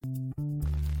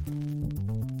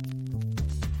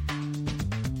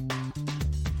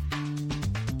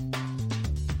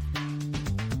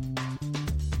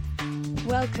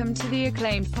Welcome to the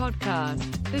acclaimed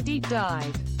podcast, The Deep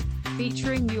Dive,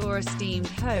 featuring your esteemed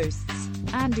hosts,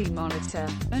 Andy Molitor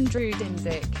and Drew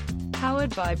Dinzik,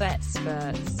 powered by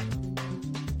BetSperts.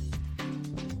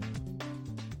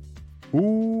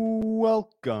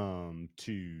 Welcome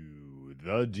to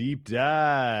The Deep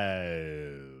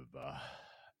Dive.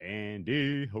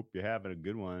 Andy, hope you're having a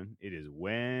good one. It is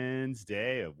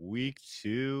Wednesday of week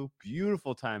 2.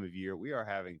 Beautiful time of year. We are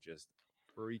having just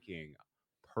freaking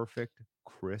perfect,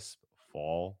 crisp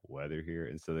fall weather here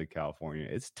in Southern California.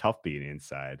 It's tough being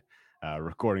inside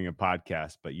recording a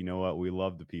podcast, but you know what? We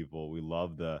love the people. We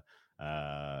love to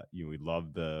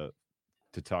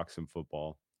talk some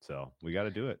football. So we got to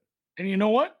do it. And you know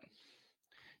what?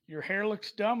 Your hair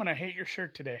looks dumb, and I hate your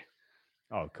shirt today.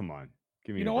 Oh, come on.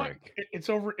 Give me you know a break. What? It's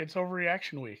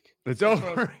overreaction week. It's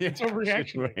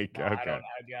overreaction week. No, okay.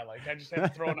 I just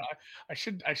have to throw in. I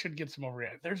should get some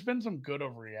overreaction. There's been some good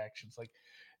overreactions, like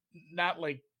not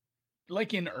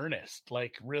like in earnest,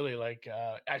 like really like.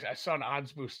 I saw an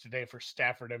odds boost today for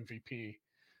Stafford MVP.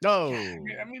 No, I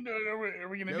mean, are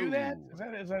we going to do that?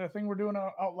 Is that a thing we're doing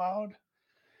out loud?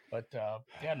 But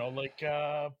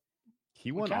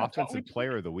he won Offensive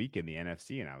Player of the Week in the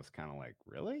NFC, and I was kind of like,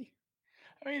 really?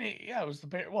 I mean, yeah, it was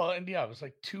it was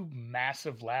like two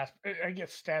massive lapses. I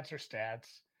guess stats are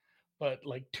stats, but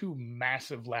like two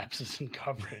massive lapses in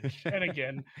coverage. And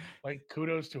again, like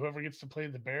kudos to whoever gets to play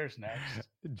the Bears next.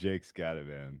 Jake's got it,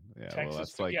 man. Yeah, Texas, well,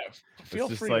 that's like, feel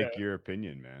just free like your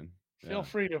opinion, man. Feel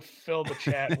free to fill the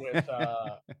chat with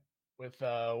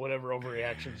whatever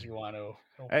overreactions you want to.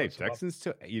 Hey, Texans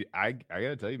too. I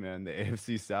gotta tell you, man, the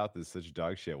AFC South is such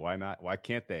dog shit. Why not? Why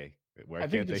can't they? I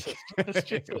think this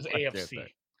shit was AFC.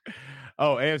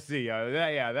 Oh, AFC.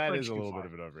 That is a little bit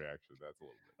of an overreaction. That's a little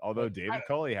bit. Although David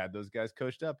Culley had those guys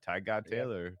coached up. Ty God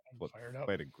Taylor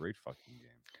played a great fucking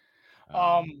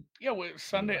game.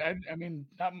 Sunday. I mean,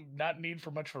 not need for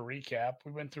much of a recap.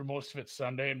 We went through most of it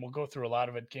Sunday, and we'll go through a lot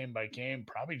of it game by game.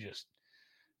 Probably just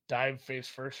dive face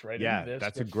first into this. Yeah,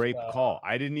 that's a great call.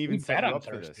 I didn't even set you up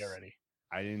for this already.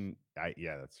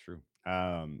 Yeah, that's true.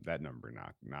 That number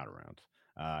not around.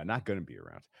 Not going to be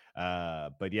around.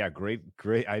 But yeah, great.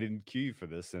 I didn't cue you for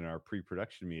this in our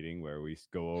pre-production meeting where we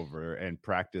go over and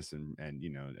practice and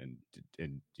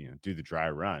do the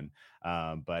dry run.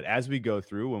 But as we go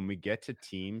through, when we get to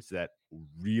teams that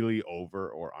really over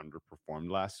or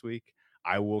underperformed last week,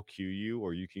 I will cue you,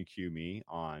 or you can cue me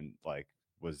on like,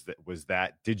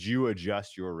 did you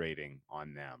adjust your rating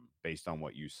on them based on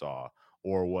what you saw,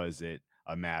 or was it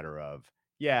a matter of,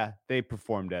 yeah, they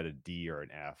performed at a D or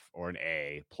an F or an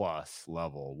A plus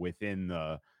level within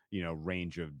the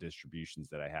range of distributions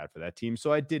that I had for that team,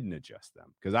 so I didn't adjust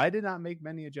them because I did not make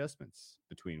many adjustments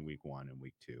between week 1 and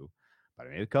week 2, but I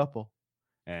made a couple,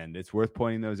 and it's worth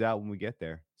pointing those out when we get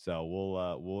there. So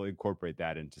we'll incorporate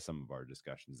that into some of our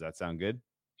discussions. Does that sound good?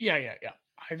 Yeah.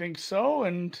 I think so,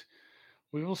 and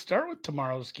we will start with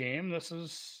tomorrow's game. This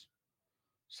is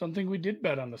something we did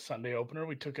bet on the Sunday opener.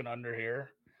 We took an under here.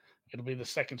 It'll be the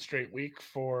second straight week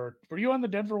for. Were you on the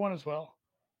Denver one as well?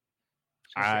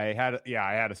 I had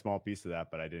a small piece of that,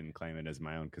 but I didn't claim it as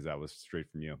my own because that was straight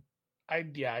from you. I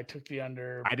took the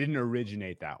under. I didn't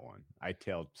originate that one. I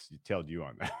tailed you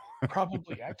on that.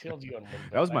 Probably, I tailed you on a little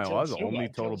bit. That was the only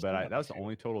total bet. That was the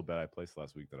only total bet I placed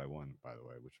last week that I won, by the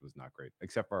way, which was not great,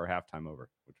 except for our halftime over,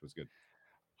 which was good.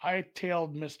 I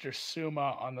tailed Mr.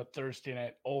 Suma on the Thursday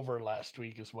night over last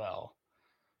week as well.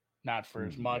 Not for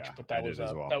as much, but that was a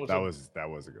good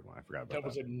one. I forgot about that. That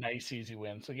was a nice, easy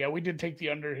win. So yeah, we did take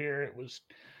the under here. It was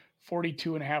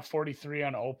 42.5, 43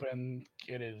 on open.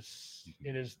 It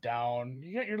is down.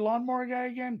 You got your lawnmower guy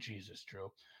again? Jesus,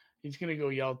 Drew. He's gonna go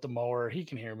yell at the mower. He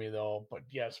can hear me though. But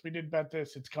yes, we did bet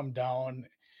this. It's come down.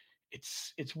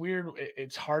 It's weird.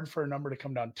 It's hard for a number to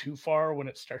come down too far when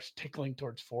it starts tickling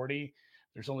towards 40.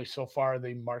 There's only so far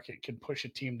the market can push a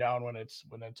team down when it's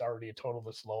already a total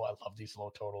this low. I love these low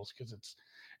totals because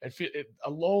a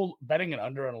low betting an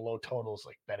under on a low total is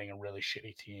like betting a really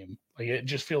shitty team. Like it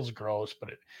just feels gross, but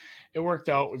it worked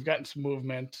out. We've gotten some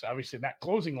movement. Obviously, not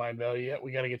closing line value yet.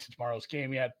 We got to get to tomorrow's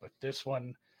game yet, but this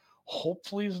one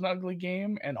hopefully is an ugly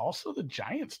game. And also the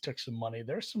Giants took some money.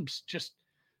 There's some just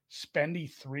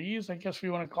spendy threes, I guess we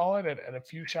want to call it, at a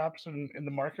few shops in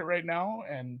the market right now,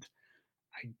 and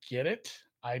I get it.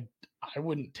 I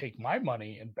wouldn't take my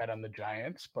money and bet on the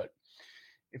Giants, but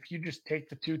if you just take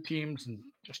the two teams and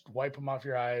just wipe them off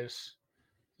your eyes,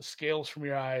 the scales from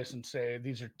your eyes, and say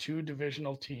these are two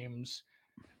divisional teams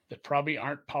that probably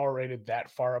aren't power rated that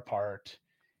far apart,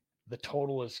 the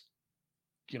total is,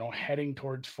 heading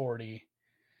towards 40,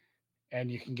 and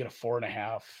you can get a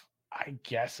 4.5. I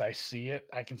guess I see it.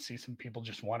 I can see some people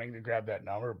just wanting to grab that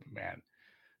number, but man,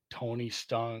 Tony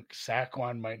stunk.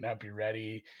 Saquon might not be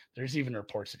ready. There's even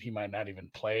reports that he might not even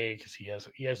play because he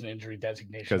has an injury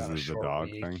designation because of the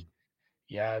dog week. thing.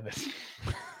 Yeah, that's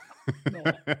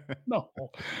no.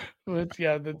 That's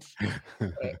yeah,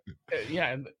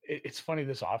 and it's funny.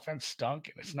 This offense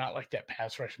stunk, and it's not like that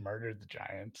pass rush murdered the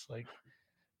Giants. Like,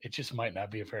 it just might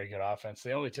not be a very good offense.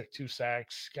 They only took 2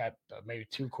 sacks, got maybe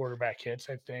 2 quarterback hits,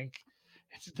 I think.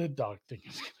 It's the dog thing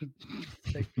is going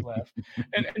to make me laugh.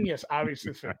 And yes,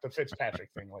 obviously the Fitzpatrick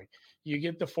thing. Like, you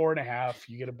get the 4.5,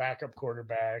 you get a backup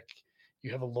quarterback,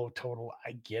 you have a low total.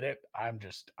 I get it. I'm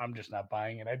just not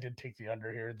buying it. I did take the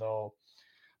under here though.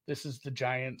 This is the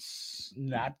Giants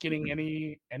not getting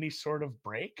any sort of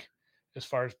break as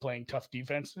far as playing tough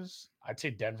defenses. I'd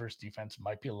say Denver's defense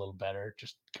might be a little better,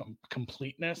 just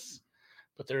completeness.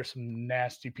 But there are some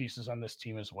nasty pieces on this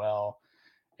team as well.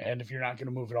 And if you're not going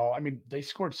to move at all, I mean, they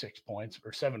scored 6 points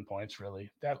or 7 points, really.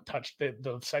 That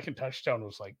the second touchdown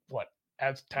was like, what?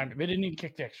 At time, they didn't even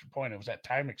kick the extra point. It was at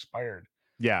time expired.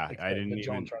 Yeah, like I didn't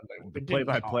even. The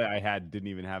play-by-play I had didn't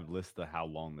even have list of how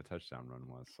long the touchdown run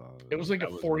was. So it was like a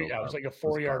 40. It was like a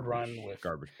 4-yard run with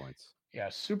garbage points. Yeah,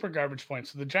 super garbage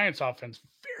points. So the Giants' offense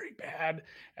very bad,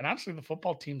 and honestly, the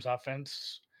football team's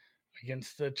offense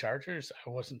against the Chargers, I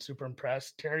wasn't super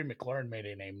impressed. Terry McLaurin made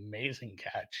an amazing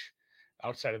catch.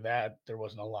 Outside of that, there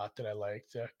wasn't a lot that I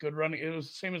liked. Good running. It was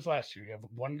the same as last year. You have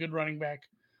one good running back,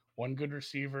 one good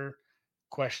receiver,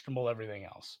 questionable everything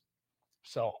else.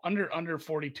 So under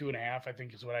 42.5, I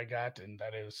think is what I got. And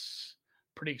that is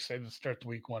pretty excited to start the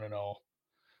week 1-0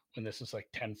 when this is like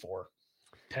 10-4.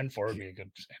 10-4 would be a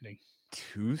good ending.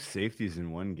 2 safeties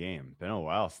in one game. Been a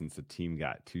while since the team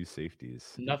got 2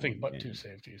 safeties. Nothing but 2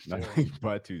 safeties. Nothing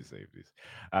but 2 safeties.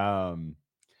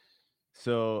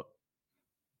 So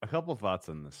a couple of thoughts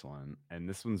on this one, and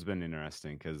this one's been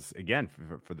interesting because, again,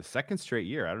 for the second straight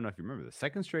year, I don't know if you remember, the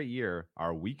second straight year,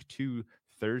 our week 2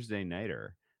 Thursday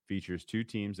nighter features 2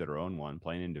 teams that are 0-1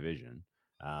 playing in division.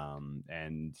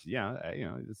 And yeah,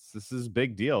 this is a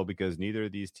big deal because neither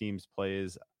of these teams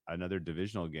plays another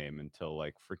divisional game until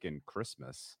like freaking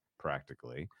Christmas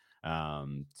practically.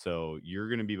 So you're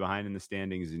going to be behind in the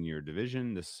standings in your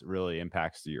division. This really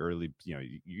impacts the early,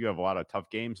 you have a lot of tough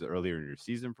games earlier in your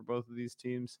season for both of these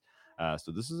teams.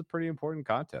 So this is a pretty important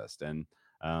contest. And,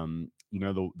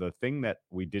 the thing that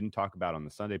we didn't talk about on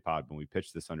the Sunday pod when we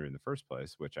pitched this under in the first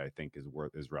place, which I think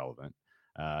is relevant,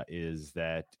 is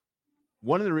that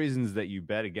one of the reasons that you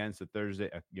bet against a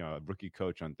rookie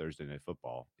coach on Thursday Night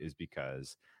Football is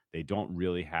because they don't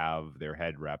really have their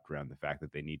head wrapped around the fact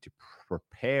that they need to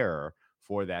prepare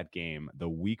for that game the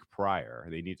week prior.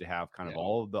 They need to have kind of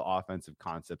all of the offensive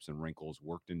concepts and wrinkles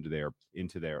worked into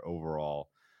their overall,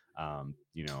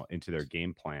 into their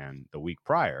game plan the week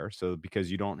prior. So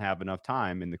because you don't have enough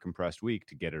time in the compressed week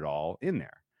to get it all in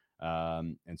there.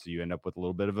 And so you end up with a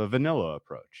little bit of a vanilla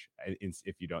approach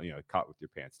if you don't, caught with your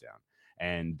pants down.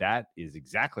 And that is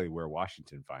exactly where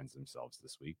Washington finds themselves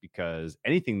this week, because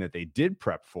anything that they did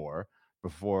prep for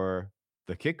before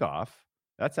the kickoff,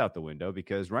 that's out the window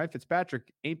because Ryan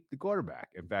Fitzpatrick ain't the quarterback.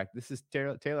 In fact, this is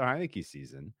Taylor Heinicke's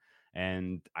season.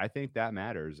 And I think that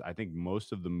matters. I think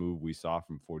most of the move we saw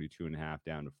from 42.5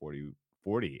 down to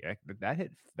 40,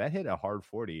 that hit a hard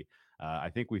 40. I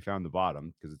think we found the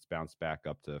bottom because it's bounced back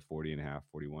up to 40.5,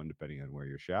 41, depending on where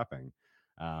you're shopping.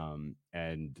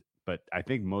 But I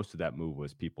think most of that move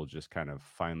was people just kind of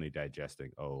finally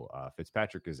digesting,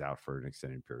 Fitzpatrick is out for an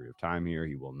extended period of time here.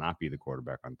 He will not be the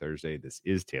quarterback on Thursday. This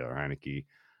is Taylor Heinicke.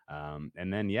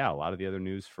 And then, a lot of the other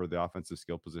news for the offensive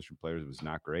skill position players was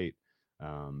not great.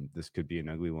 This could be an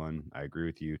ugly one. I agree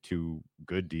with you. 2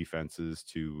 good defenses,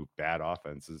 2 bad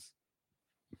offenses.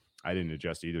 I didn't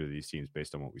adjust either of these teams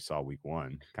based on what we saw week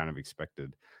 1. Kind of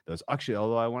expected those. Actually,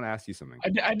 although I want to ask you something.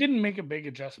 I didn't make a big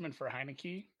adjustment for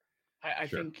Heinicke. I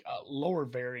think lower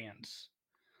variance,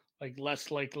 like less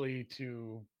likely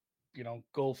to,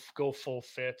 go full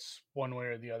Fitz one way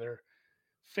or the other.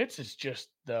 Fitz is just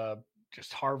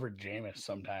Harvard Jameis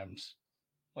sometimes.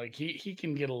 Like he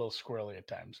can get a little squirrely at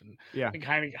times, and I think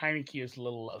Heinicke is a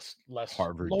little less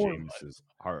Harvard Jameis is.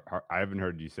 I haven't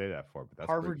heard you say that before, but that's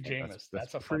Harvard Jameis.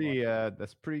 That's pretty.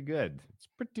 That's pretty good. It's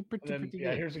pretty good.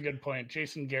 Yeah, here's a good point.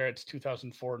 Jason Garrett's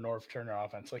 2004 Norv Turner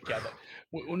offense. Like,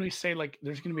 when we say like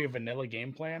there's going to be a vanilla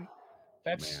game plan,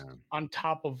 that's on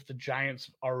top of the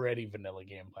Giants' already vanilla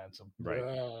game plan. So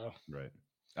right.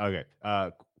 Okay.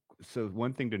 So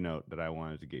one thing to note that I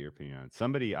wanted to get your opinion on.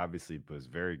 Somebody obviously was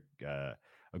very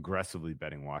aggressively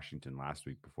betting Washington last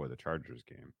week before the Chargers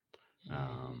game.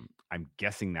 I'm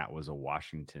guessing that was a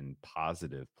Washington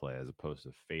positive play as opposed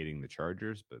to fading the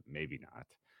Chargers, but maybe not.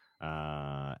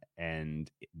 And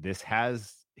this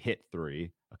has hit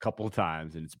 3 a couple of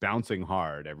times, and it's bouncing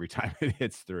hard every time it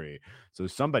hits 3. So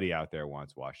somebody out there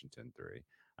wants Washington 3.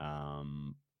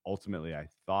 Ultimately, I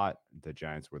thought the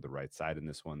Giants were the right side in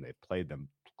this one. They played them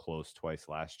close twice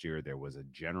last year. There was a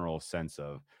general sense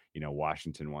of,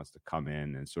 Washington wants to come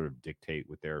in and sort of dictate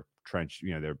with their trench,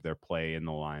 their play in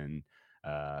the line,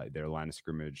 their line of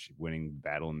scrimmage, winning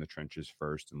battle in the trenches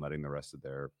first and letting the rest of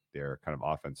their kind of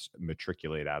offense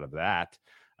matriculate out of that.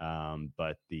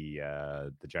 But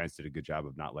the Giants did a good job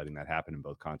of not letting that happen in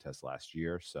both contests last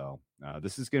year. So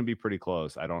this is going to be pretty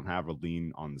close. I don't have a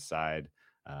lean on the side,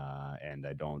 and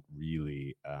I don't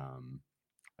really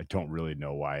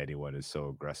know why anyone is so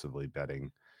aggressively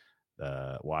betting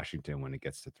Washington when it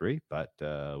gets to 3. But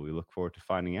we look forward to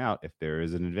finding out if there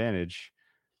is an advantage.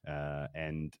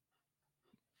 And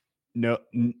no,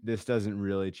 this doesn't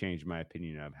really change my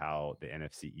opinion of how the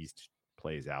NFC East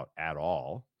plays out at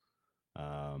all.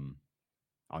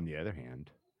 On the other hand,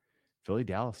 Philly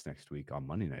Dallas next week on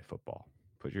Monday Night Football.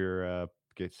 Put your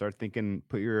start thinking.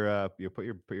 Put your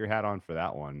hat on for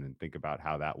that one, and think about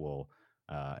how that will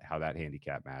how that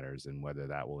handicap matters and whether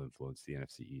that will influence the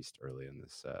NFC East early in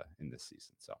this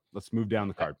season. So let's move down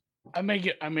the card. I make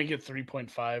it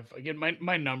 3.5. Again,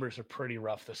 my numbers are pretty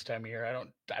rough this time of year.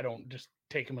 I don't just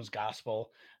take them as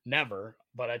gospel, never,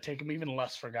 but I take them even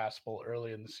less for gospel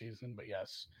early in the season. But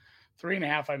yes,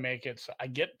 3.5, I make it. So I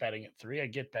get betting at 3. I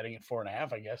get betting at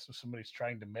 4.5, I guess, if somebody's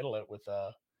trying to middle it with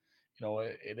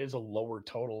it is a lower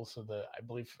total. So I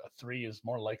believe a 3 is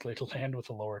more likely to land with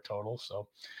a lower total. So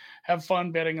have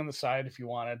fun betting on the side if you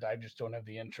want it. I just don't have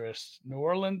the interest. New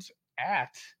Orleans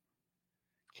at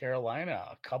Carolina,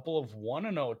 a couple of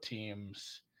 1-0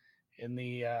 teams in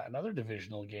the another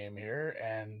divisional game here,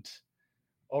 and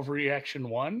overreaction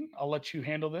 1. I'll let you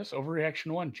handle this.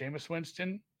 Overreaction 1. Jameis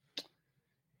Winston,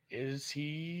 is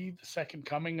he the second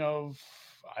coming of,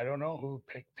 I don't know who?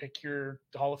 Pick your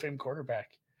Hall of Fame quarterback.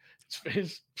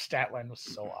 His stat line was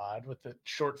so odd with the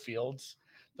short fields.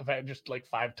 The fact just like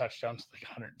 5 touchdowns, like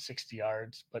 160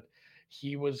 yards, but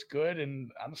he was good.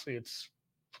 And honestly, it's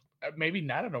maybe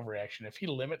not an overreaction. If he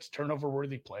limits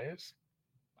turnover-worthy plays,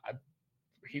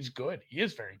 he's good. He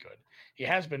is very good. He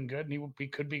has been good, and he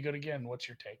could be good again. What's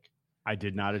your take? I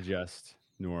did not adjust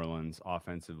New Orleans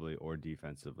offensively or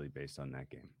defensively based on that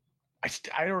game.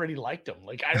 I already liked them.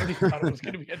 Like, I already thought it was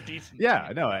going to be a decent Yeah,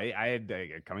 team. No, I had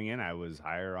coming in, I was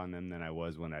higher on them than I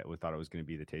was when I thought it was going to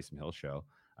be the Taysom Hill show.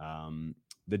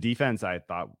 The defense, I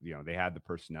thought, they had the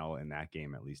personnel in that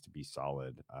game at least to be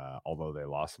solid, although they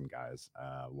lost some guys.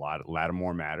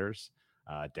 Lattimore matters.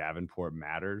 Davenport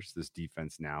matters. This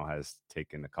defense now has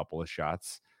taken a couple of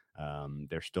shots.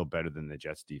 They're still better than the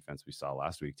Jets defense we saw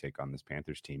last week take on this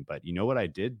Panthers team. But you know what I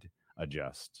did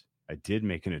adjust? I did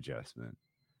make an adjustment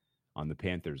on the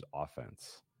Panthers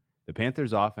offense. The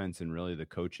Panthers offense and really the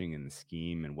coaching and the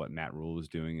scheme and what Matt Rule is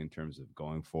doing in terms of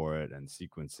going for it and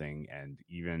sequencing and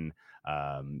even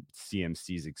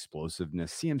CMC's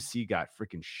explosiveness. CMC got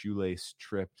freaking shoelace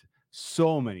tripped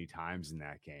so many times in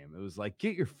that game. It was like,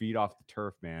 get your feet off the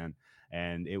turf, man.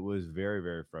 And it was very,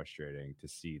 very frustrating to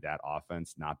see that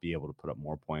offense not be able to put up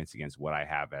more points against what I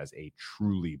have as a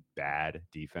truly bad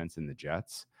defense in the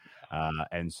Jets.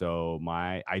 And so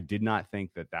I did not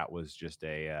think that was just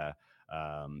a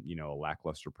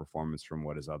lackluster performance from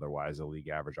what is otherwise a league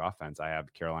average offense. I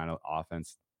have Carolina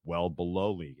offense well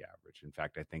below league average. In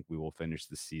fact, I think we will finish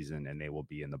the season and they will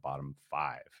be in the bottom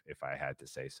 5, if I had to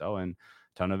say so. And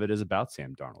a ton of it is about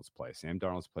Sam Darnold's play. Sam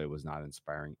Darnold's play was not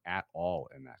inspiring at all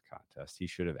in that contest. He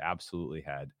should have absolutely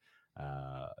had,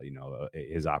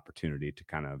 his opportunity to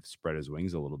kind of spread his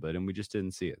wings a little bit, and we just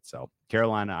didn't see it. So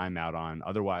Carolina, I'm out on.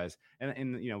 Otherwise,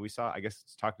 and we saw, I guess,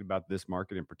 talking about this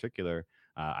market in particular.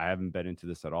 I haven't bet into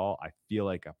this at all. I feel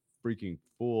like a freaking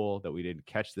fool that we didn't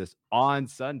catch this on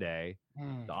Sunday.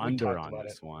 The under on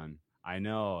this one. I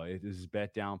know it is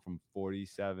bet down from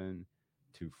 47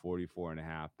 to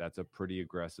 44.5. That's a pretty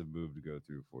aggressive move to go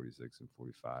through 46 and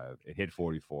 45. It hit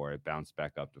 44. It bounced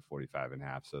back up to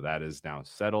 45.5. So that is now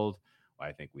settled.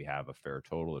 I think we have a fair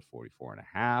total at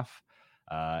 44.5.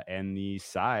 And the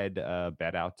side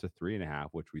bet out to 3.5,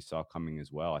 which we saw coming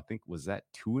as well. I think was that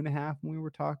 2.5 when we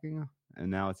were talking, and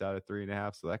now it's out at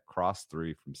 3.5. So that crossed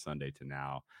 3 from Sunday to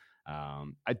now.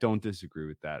 I don't disagree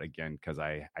with that again, because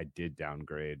I did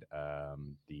downgrade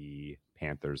the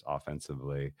Panthers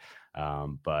offensively.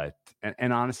 But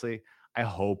honestly, I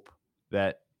hope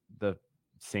that the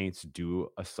Saints do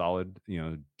a solid,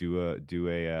 do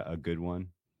a good one,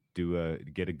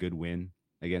 get a good win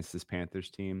against this Panthers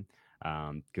team.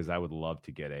 Because I would love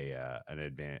to get an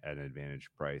advantage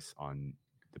price on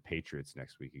the Patriots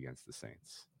next week against the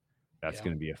Saints. That's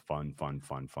going to be a fun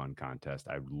contest.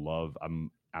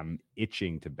 I'm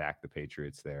itching to back the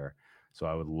Patriots there. So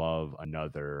I would love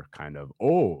another kind of,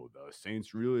 the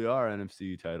Saints really are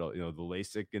NFC title, the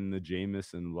LASIK and the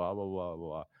Jameis and blah, blah, blah,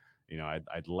 blah.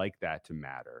 I'd like that to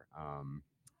matter.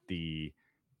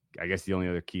 I guess the only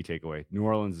other key takeaway, New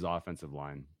Orleans' offensive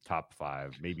line, top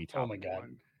 5, maybe top 1.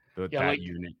 That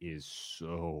unit is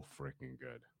so freaking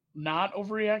good. Not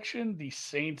overreaction. The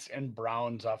Saints and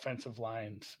Browns offensive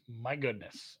lines, my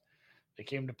goodness, they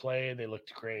came to play. They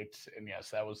looked great, and yes,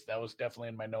 that was definitely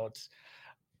in my notes.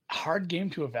 Hard game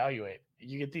to evaluate.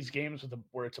 You get these games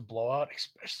where it's a blowout,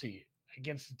 especially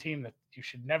against a team that you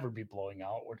should never be blowing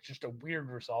out, or it's just a weird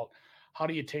result. How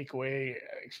do you take away,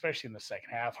 especially in the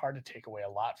second half? Hard to take away a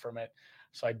lot from it.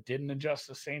 So I didn't adjust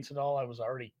the Saints at all. I was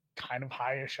already kind of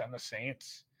highish on the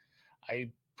Saints. I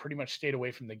pretty much stayed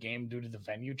away from the game due to the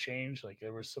venue change. Like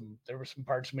there were some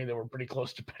parts of me that were pretty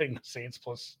close to betting the Saints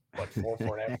plus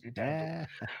 4.5 times.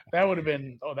 That would have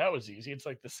been, that was easy. It's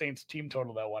like the Saints team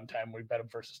total that one time we bet them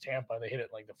versus Tampa. They hit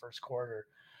it like the first quarter.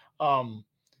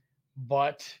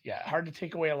 But yeah, hard to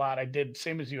take away a lot. I did,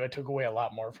 same as you, I took away a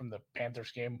lot more from the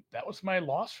Panthers game. That was my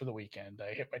loss for the weekend.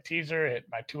 I hit my teaser, hit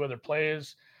my 2 other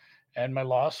plays, and my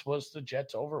loss was the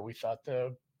Jets over. We thought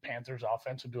the Panthers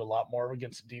offense would do a lot more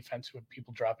against the defense with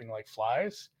people dropping like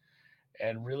flies,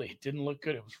 and really it didn't look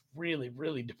good. It was really,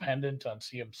 really dependent on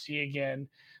CMC again.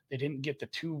 They didn't get the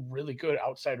 2 really good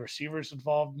outside receivers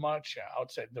involved much.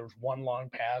 Outside, there was 1 long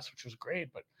pass, which was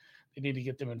great, but they need to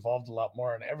get them involved a lot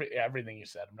more. And everything you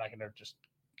said, I'm not going to just,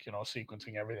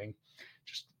 sequencing everything,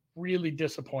 just really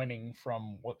disappointing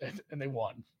from what, and they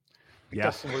won. Yeah.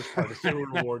 That's the worst part. Is they were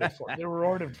rewarded for it. They were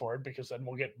rewarded for it because then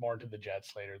we'll get more into the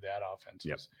Jets later. That offense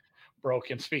was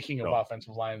broken. Speaking of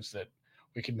offensive lines that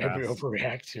we can maybe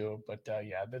overreact to, but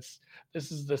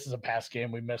this is a pass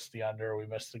game. We missed the under. We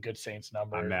missed the good Saints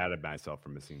number. I'm mad at myself for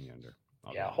missing the under.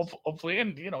 Hopefully,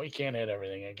 and you can't hit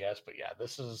everything, I guess, but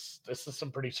this is some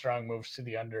pretty strong moves to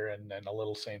the under and then a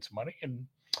little Saints money, and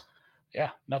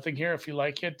nothing here. If you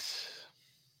like it,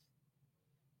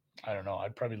 I don't know.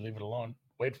 I'd probably leave it alone.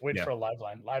 Wait for a live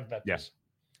bet. Yeah.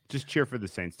 Just cheer for the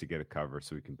Saints to get a cover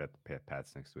so we can bet the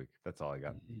Pats next week. That's all I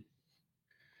got. Mm-hmm.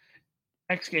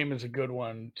 Next game is a good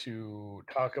one to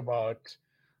talk about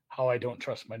how I don't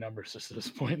trust my numbers at this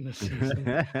point in the season.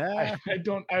 I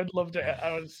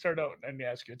would start out and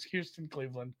ask you, it's Houston,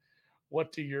 Cleveland.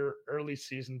 What do your early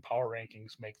season power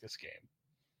rankings make this game?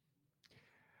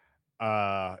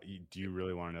 Do you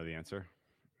really want to know the answer?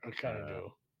 I kind of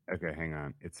do. Okay, hang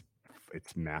on. It's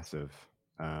massive.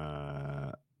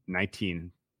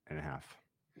 19 and a half.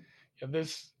 Yeah,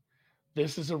 this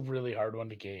is a really hard one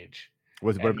to gauge.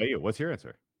 What about you? What's your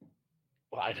answer?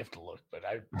 Well, I'd have to look, but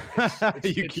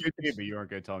you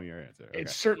aren't going to tell me your answer. Okay.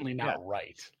 It's certainly not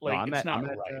right. It's not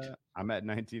right. I'm at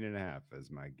 19 and a half as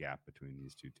my gap between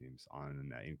these 2 teams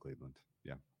in Cleveland.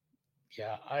 Yeah.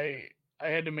 Yeah, I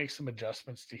had to make some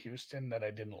adjustments to Houston that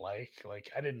I didn't like. Like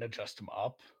I didn't adjust them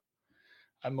up.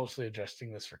 I'm mostly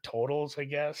adjusting this for totals, I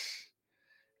guess.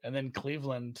 And then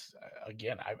Cleveland,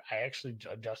 again, I actually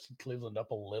adjusted Cleveland up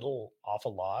a little off a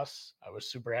loss. I was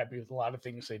super happy with a lot of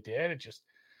things they did.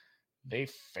 They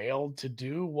failed to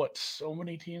do what so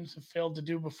many teams have failed to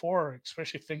do before,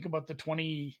 especially think about the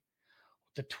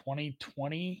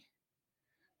 2020,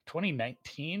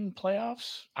 2019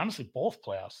 playoffs. Honestly, both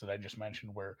playoffs that I just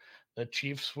mentioned where the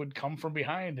Chiefs would come from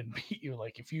behind and beat you.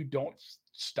 Like if you don't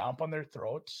stomp on their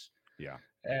throats. Yeah.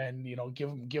 And, give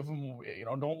them,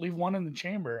 don't leave one in the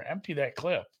chamber, empty that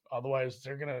clip. Otherwise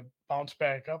they're going to bounce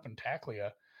back up and tackle you.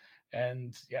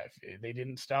 And they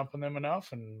didn't stomp on them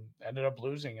enough and ended up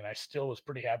losing. And I still was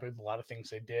pretty happy with a lot of things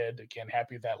they did. Again,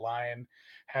 happy with that line,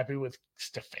 happy with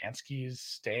Stefanski's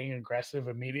staying aggressive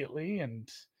immediately. And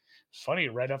it's funny,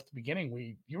 right off the beginning,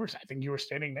 I think you were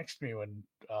standing next to me when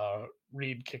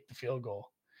Reed kicked the field goal.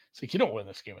 It's like you don't win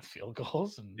this game with field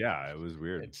goals, and it was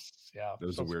weird. It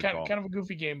was a weird kind of a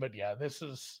goofy game, but this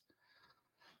is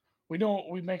we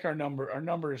make our number. Our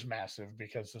number is massive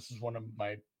because this is one of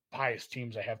my highest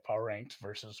teams I have power ranked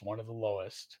versus one of the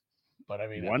lowest. But I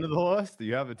mean, one of the lowest. Do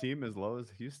you have a team as low as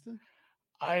Houston?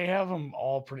 I have them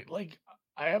all pretty.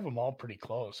 I have them all pretty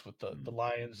close with the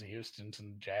Lions, the Houstons,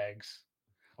 and the Jags.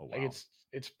 Oh wow.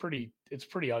 It's pretty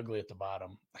ugly at the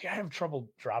bottom. I have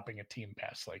trouble dropping a team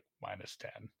past -10.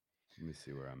 Let me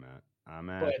see where I'm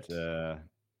at.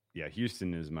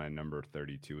 Houston is my number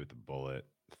 32 with the bullet.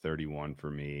 31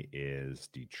 for me is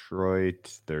Detroit.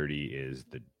 30 is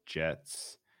the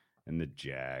Jets, and the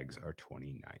Jags are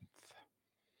 29th.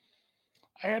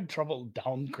 I had trouble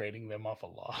downgrading them off a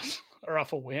loss or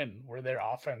off a win where their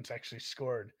offense actually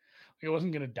scored. I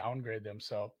wasn't going to downgrade them.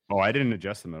 So I didn't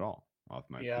adjust them at all. off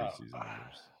my preseason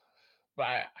numbers. But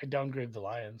I downgraded the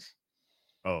Lions.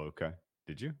 Oh, okay.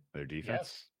 Did you? Their defense?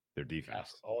 Yes. Their defense.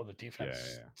 Yes. Oh, the defense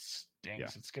stinks. Yeah.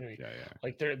 It's going to be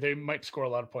like they might score a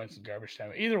lot of points in garbage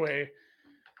time. Either way,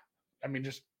 I mean,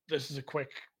 is this a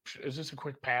quick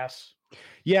pass?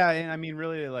 Yeah, and I mean,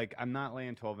 really, like, I'm not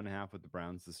laying 12.5 with the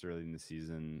Browns this early in the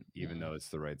season, even though it's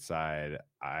the right side.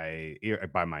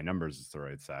 By my numbers, it's the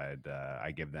right side.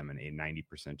 I give them a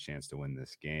 90% chance to win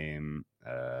this game,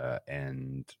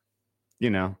 and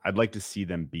I'd like to see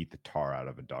them beat the tar out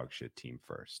of a dog shit team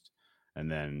first, and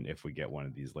then if we get one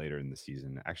of these later in the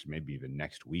season, actually maybe even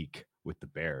next week with the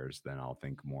Bears, then I'll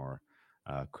think more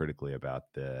critically about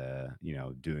the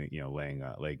laying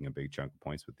a big chunk of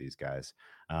points with these guys.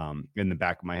 In the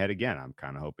back of my head, again, I'm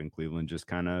kind of hoping Cleveland just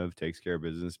kind of takes care of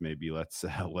business, maybe lets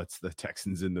the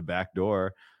Texans in the back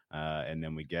door, and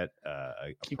then we get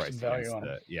a price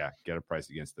get a price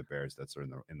against the Bears that's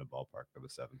in the ballpark of a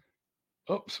 7.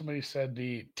 Oh, somebody said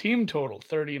the team total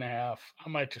 30.5. I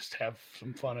might just have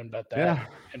some fun and bet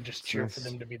that and just cheer for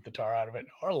them to beat the tar out of it.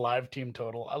 Or a live team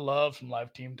total. I love some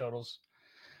live team totals.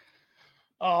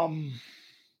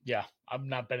 Yeah, I'm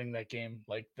not betting that game.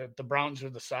 Like the Browns are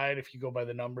the side if you go by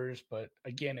the numbers, but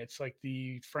again, it's like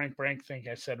the Frank Brank thing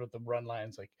I said with the run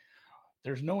lines. Like,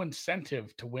 there's no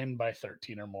incentive to win by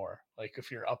 13 or more. Like, if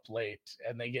you're up late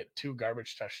and they get 2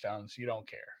 garbage touchdowns, you don't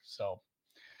care. So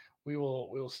we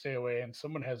will stay away. And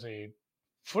someone has a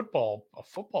football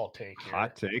take here.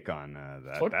 Hot take on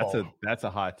that. Football. That's a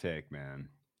hot take, man.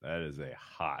 That is a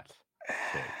hot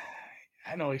take.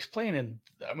 I know he's playing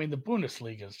the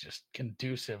Bundesliga is just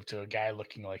conducive to a guy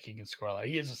looking like he can score.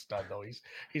 He is a stud, though. He's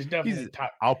definitely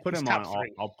top. I'll put him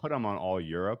on all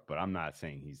Europe, but I'm not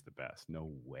saying he's the best.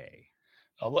 No way.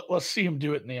 Let's see him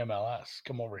do it in the MLS.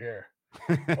 Come over here.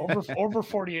 over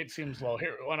 48 seems low.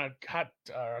 Here, want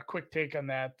a quick take on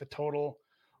that? The total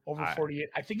over 48.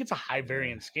 I think it's a high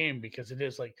variance game because it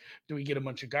is like, do we get a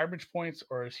bunch of garbage points,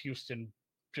 or is Houston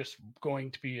just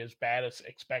going to be as bad as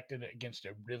expected against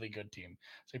a really good team?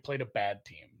 So they played a bad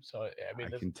team. So I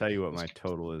mean, I can tell you what my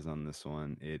total is on this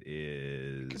one. It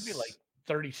could be like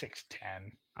 36-10.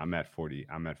 I'm at 40.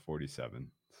 I'm at 47.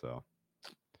 So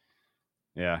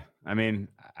yeah, I mean,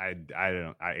 I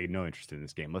had no interest in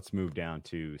this game. Let's move down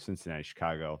to Cincinnati,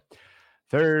 Chicago.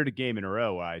 Third game in a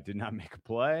row I did not make a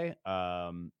play.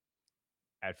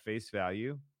 At face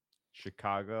value,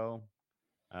 Chicago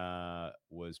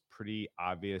was pretty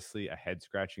obviously a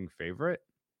head-scratching favorite,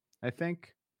 I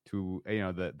think. To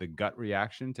the gut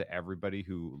reaction to everybody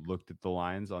who looked at the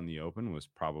lines on the open was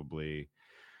probably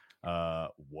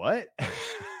what?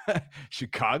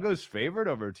 Chicago's favorite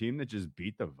over a team that just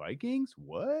beat the Vikings?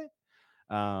 What?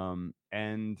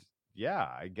 And yeah,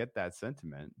 I get that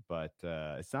sentiment, but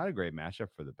it's not a great matchup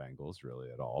for the Bengals really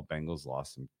at all. Bengals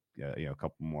lost some a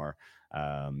couple more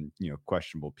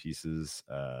questionable pieces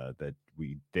that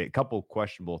we did, a couple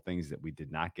questionable things that we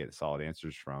did not get solid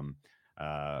answers from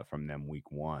them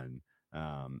week 1.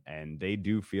 And they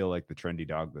do feel like the trendy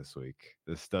dog this week.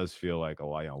 This does feel like a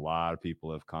lot of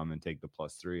people have come and take the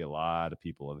 +3. A lot of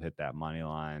people have hit that money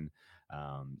line.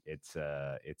 It's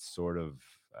sort of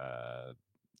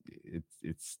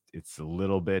it's a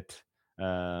little bit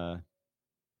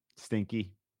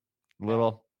stinky, a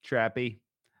little trappy,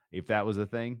 if that was a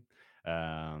thing.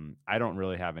 I don't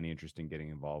really have any interest in getting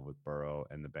involved with Burrow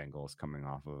and the Bengals coming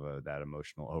off of that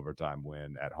emotional overtime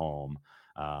win at home.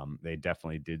 They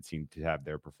definitely did seem to have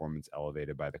their performance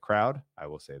elevated by the crowd. I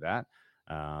will say that.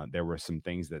 There were some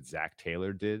things that Zach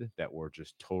Taylor did that were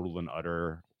just total and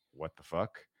utter what the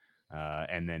fuck.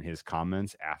 And then his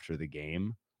comments after the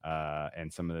game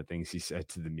and some of the things he said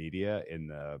to the media in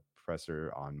the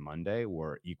presser on Monday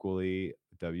were equally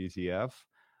WTF.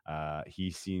 He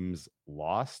seems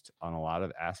lost on a lot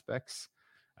of aspects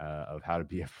of how to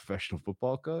be a professional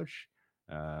football coach.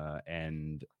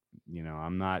 And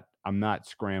I'm not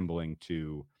scrambling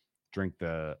to drink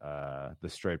the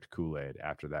striped Kool-Aid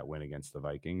after that win against the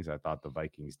Vikings. I thought the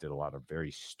Vikings did a lot of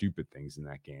very stupid things in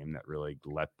that game that really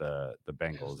let the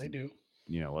Bengals, they do,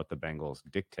 let the Bengals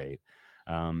dictate.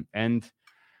 And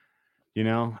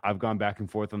I've gone back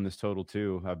and forth on this total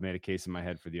too. I've made a case in my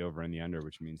head for the over and the under,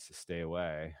 which means to stay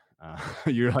away.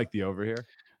 You're like the over here?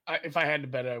 If I had to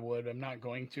bet, I would. I'm not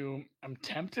going to. I'm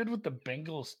tempted with the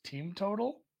Bengals team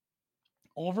total.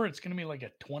 Over, it's going to be like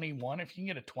a 21. If you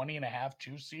can get a 20.5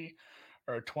 juicy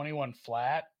or a 21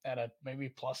 flat at a maybe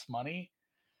plus money.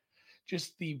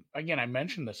 Just again, I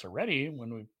mentioned this already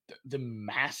when the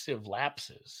massive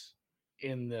lapses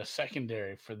in the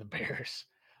secondary for the Bears.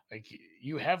 Like,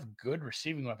 you have good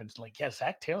receiving weapons. Like, yeah,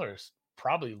 Zach Taylor's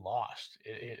probably lost.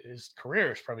 His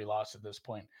career is probably lost at this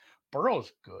point.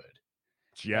 Burrow's good.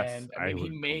 Yes, and I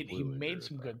mean he made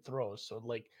some good throws. So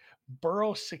like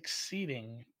Burrow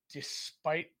succeeding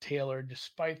despite Taylor,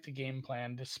 despite the game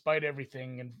plan, despite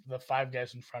everything and the five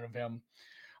guys in front of him.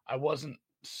 I wasn't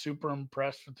super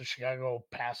impressed with the Chicago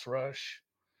pass rush.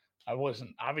 I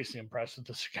wasn't obviously impressed with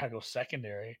the Chicago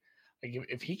secondary. Like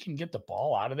if he can get the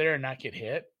ball out of there and not get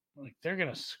hit, like they're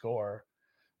gonna score.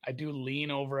 I lean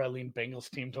Bengals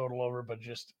team total over, but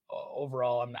just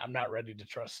overall, I'm not ready to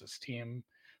trust this team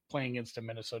playing against a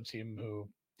Minnesota team who,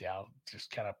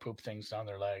 just kind of poop things down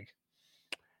their leg.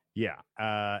 Yeah,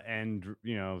 and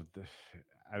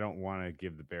I don't want to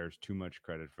give the Bears too much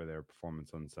credit for their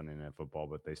performance on Sunday Night Football,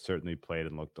 but they certainly played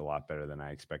and looked a lot better than I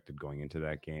expected going into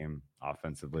that game,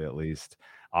 offensively at least,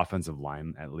 offensive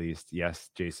line at least.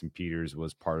 Yes, Jason Peters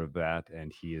was part of that,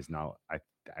 and he is now.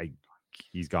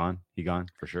 He's gone. He gone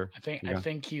for sure. I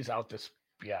think he's out this.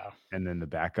 Yeah. And then the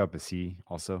backup, is he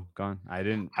also gone?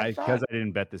 Because I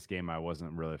didn't bet this game, I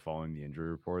wasn't really following the injury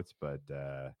reports, but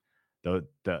the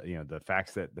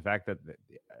fact that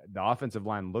the offensive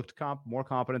line looked more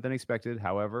competent than expected.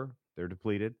 However, they're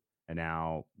depleted, and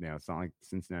now it's not like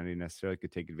Cincinnati necessarily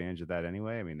could take advantage of that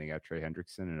anyway. I mean, they got Trey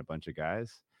Hendrickson and a bunch of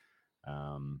guys.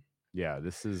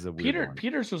 This is a weird one.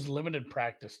 Peters was limited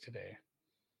practice today.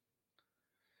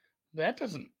 That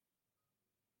doesn't.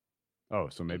 Oh,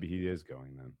 so maybe he is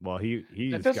going then. Well, he's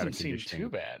got a seem too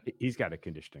bad. He's got a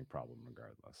conditioning problem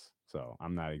regardless. So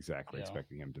I'm not exactly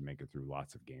expecting him to make it through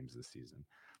lots of games this season.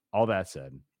 All that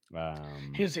said,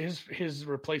 his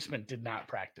replacement did not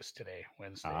practice today,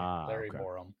 Wednesday. Larry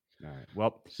Borum. All right.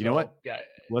 Well, you know what? Yeah.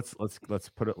 Let's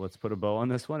put a bow on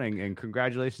this one, and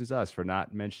congratulations to us for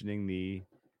not mentioning the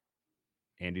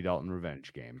Andy Dalton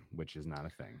revenge game, which is not a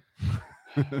thing.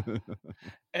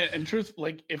 and truth,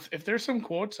 like if there's some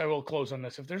quotes, I will close on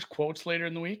this. If there's quotes later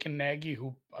in the week, and Nagy,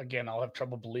 who again I'll have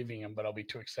trouble believing him, but I'll be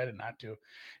too excited not to.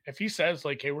 If he says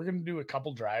like, "Hey, we're going to do a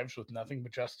couple drives with nothing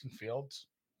but Justin Fields,"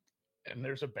 and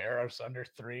there's a Bears under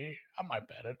 3, I might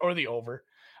bet it, or the over.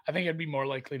 I think I'd be more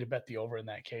likely to bet the over in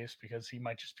that case because he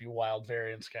might just be a wild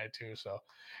variance guy too. So,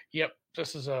 yep,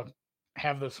 this is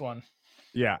have this one.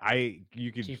 Yeah,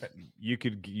 you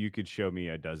could show me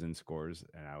a dozen scores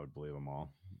and I would believe them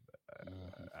all.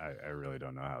 I really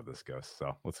don't know how this goes.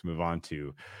 So let's move on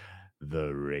to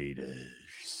the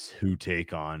Raiders, who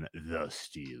take on the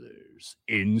Steelers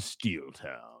in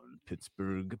Steeltown,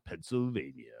 Pittsburgh,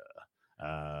 Pennsylvania.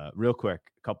 Real quick,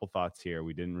 a couple thoughts here.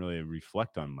 We didn't really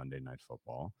reflect on Monday Night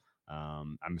Football.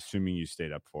 I'm assuming you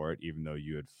stayed up for it, even though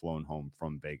you had flown home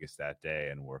from Vegas that day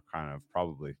and were kind of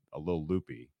probably a little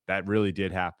loopy. That really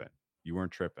did happen. You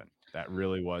weren't tripping. That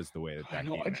really was the way that I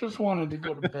know. I just wanted to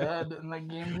go to bed, and the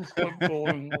game just kept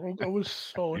going. I was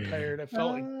so tired. I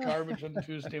felt like garbage on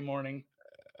Tuesday morning.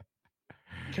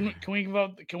 Can we give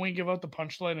out the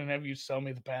punchline and have you sell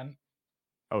me the pen?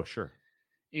 Oh, sure.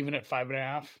 Even at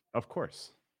 5.5. Of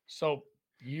course. So.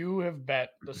 You have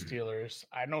bet the Steelers.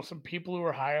 I know some people who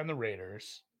are high on the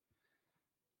Raiders.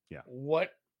 Yeah.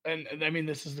 What, and I mean,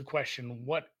 this is the question.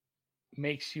 What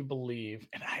makes you believe?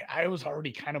 And I was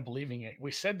already kind of believing it.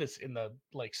 We said this in the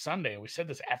Sunday. We said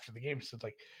this after the game. So it's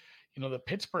like, the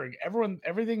Pittsburgh,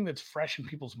 everything that's fresh in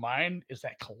people's mind is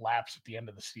that collapse at the end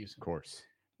of the season. Of course.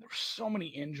 There were so many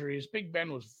injuries. Big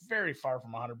Ben was very far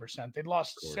from 100%. They'd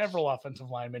lost several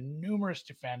offensive linemen, numerous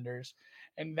defenders,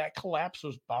 and that collapse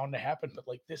was bound to happen. But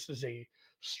this is a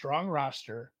strong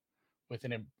roster with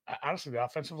honestly, the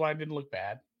offensive line didn't look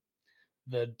bad.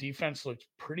 The defense looked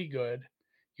pretty good.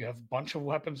 You have a bunch of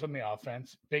weapons on the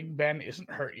offense. Big Ben isn't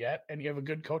hurt yet, and you have a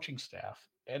good coaching staff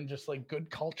and just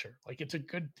good culture.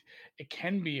 It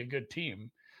can be a good team.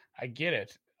 I get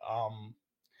it.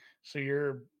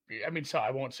 So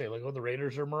I won't say the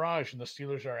Raiders are mirage and the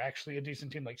Steelers are actually a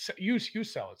decent team. You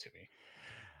sell it to me.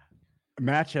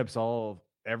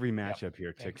 Every matchup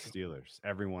here ticks Steelers,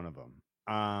 every one of them.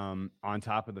 On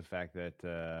top of the fact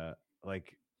that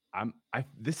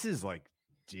this is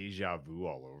deja vu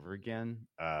all over again.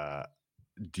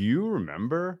 Do you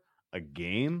remember a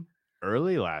game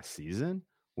early last season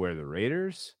where the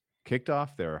Raiders kicked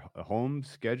off their home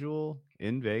schedule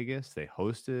in Vegas? They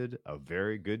hosted a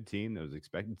very good team that was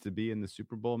expected to be in the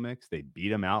Super Bowl mix. They beat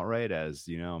them outright as,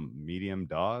 medium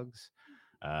dogs.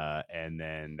 And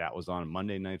then that was on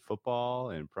Monday Night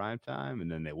Football in primetime.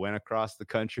 And then they went across the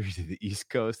country to the East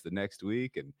Coast the next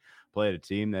week and played a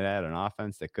team that had an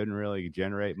offense that couldn't really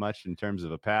generate much in terms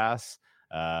of a pass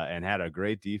and had a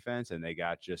great defense. And they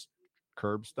got just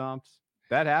curb stomped.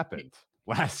 That happened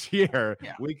last year,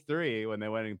 week 3, when they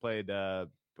went and played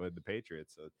with the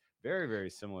Patriots. So very, very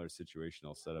similar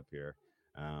situational setup here.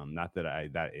 Not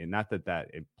that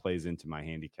it plays into my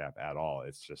handicap at all.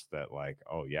 It's just that, like,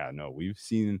 oh yeah, no, we've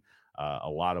seen a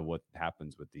lot of what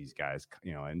happens with these guys,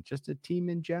 and just a team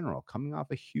in general coming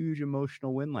off a huge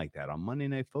emotional win like that on Monday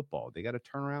Night Football. They got to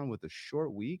turn around with a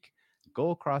short week,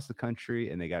 go across the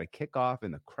country, and they got to kick off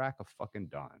in the crack of fucking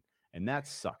dawn. And that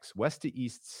sucks. West to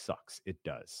East sucks. It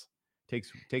does.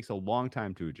 Takes a long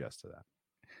time to adjust to that.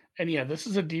 And yeah, this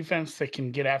is a defense that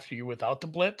can get after you without the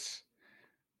blitz,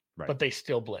 right? But they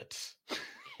still blitz.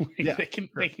 They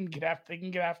can get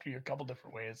after you a couple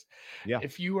different ways. Yeah.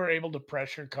 If you are able to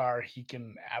pressure Carr, he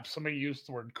can have somebody use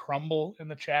the word crumble in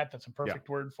the chat. That's a perfect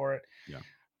word for it. Yeah.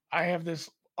 I have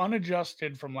this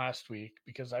unadjusted from last week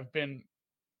because I didn't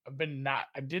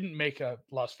make a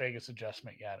Las Vegas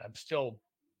adjustment yet. I'm still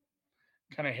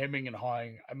kind of hemming and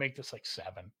hawing. I make this like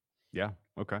 7. Yeah.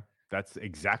 Okay. That's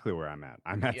exactly where I'm at.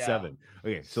 I'm at 7.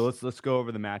 Okay. So let's go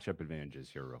over the matchup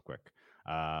advantages here real quick.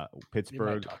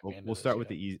 Pittsburgh. We'll start with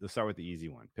the easy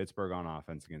one. Pittsburgh on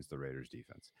offense against the Raiders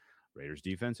defense. Raiders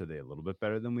defense, are they a little bit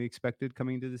better than we expected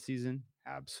coming into the season?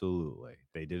 Absolutely.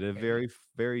 They did a very,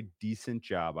 very decent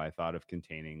job, I thought, of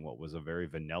containing what was a very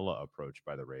vanilla approach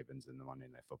by the Ravens in the Monday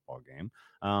Night Football game.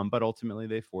 But ultimately,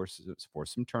 they forced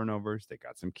some turnovers. They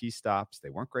got some key stops. They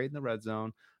weren't great in the red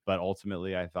zone, but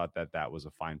ultimately, I thought that was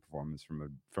a fine performance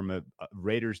from a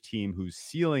Raiders team whose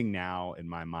ceiling now, in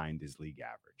my mind, is league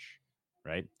average.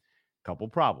 Right? Couple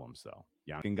problems though.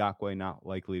 Yannick Ngakoue not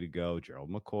likely to go. Gerald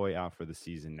McCoy out for the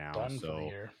season now. Done for the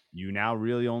year. You now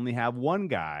really only have one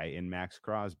guy in Max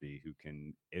Crosby who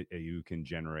can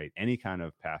generate any kind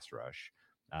of pass rush.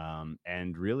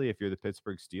 And really, if you're the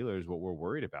Pittsburgh Steelers, what we're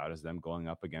worried about is them going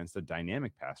up against a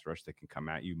dynamic pass rush that can come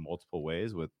at you multiple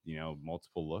ways with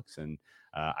multiple looks. And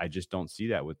I just don't see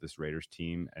that with this Raiders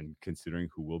team, and considering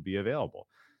who will be available.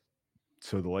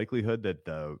 So the likelihood that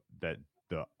the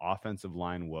offensive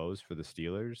line woes for the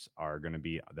Steelers are going to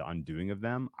be the undoing of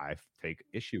them, I take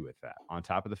issue with that. On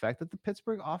top of the fact that the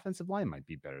Pittsburgh offensive line might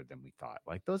be better than we thought.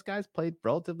 Like, those guys played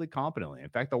relatively competently. In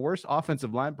fact, the worst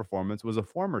offensive line performance was a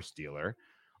former Steeler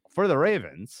for the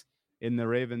Ravens in the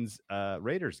Raiders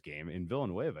game in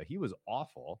Villanueva. He was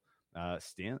awful.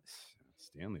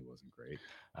 Stanley wasn't great.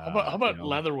 How about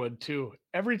Leatherwood too?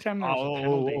 Every time there's a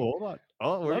penalty, hold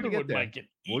on. We're gonna get there. Might get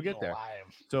we'll get there.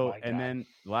 Alive. So, and then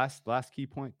last key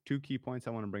point, 2 key points I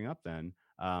want to bring up. Then,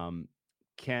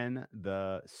 can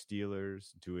the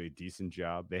Steelers do a decent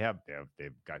job? They've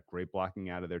got great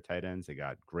blocking out of their tight ends. They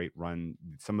got great run.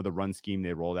 Some of the run scheme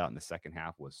they rolled out in the second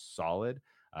half was solid.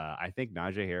 I think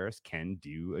Najee Harris can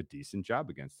do a decent job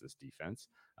against this defense.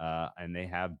 And they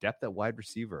have depth at wide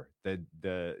receiver.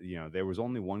 There was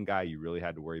only one guy you really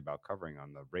had to worry about covering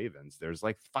on the Ravens. There's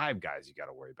like 5 guys you got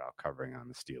to worry about covering on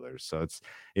the Steelers. So it's,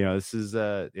 this is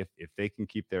if they can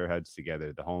keep their heads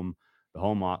together, the home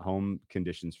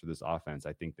conditions for this offense,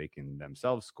 I think they can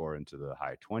themselves score into the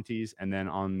high 20s. And then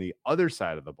on the other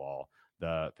side of the ball,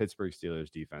 the Pittsburgh Steelers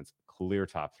defense, clear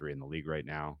top 3 in the league right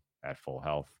now at full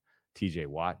health. TJ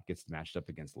Watt gets matched up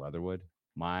against Leatherwood.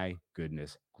 My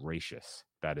goodness gracious,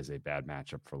 that is a bad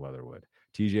matchup for Leatherwood.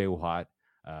 TJ Watt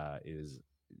is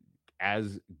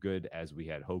as good as we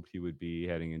had hoped he would be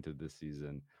heading into this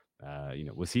season.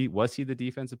 Was he the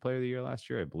defensive player of the year last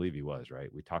year? I believe he was,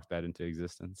 right? We talked that into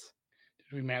existence.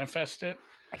 Did we manifest it?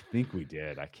 I think we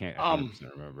did. I can't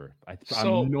 100% remember.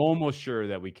 I'm almost sure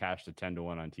that we cashed a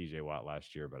 10-1 on TJ Watt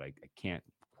last year, but I can't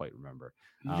quite remember.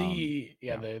 The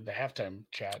halftime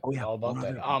chat all about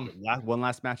that. One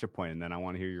last matchup point, and then I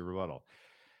want to hear your rebuttal.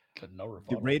 No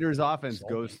rebuttal. The Raiders offense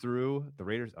goes through. The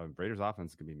Raiders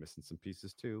offense can be missing some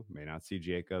pieces too. May not see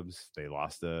Jacobs. They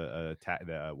lost one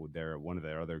of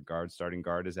their other guards. Starting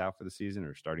guard is out for the season,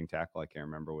 or starting tackle. I can't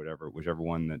remember. Whichever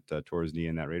one that tore his knee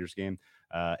in that Raiders game.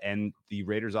 And the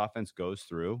Raiders offense goes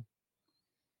through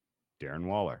Darren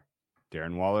Waller.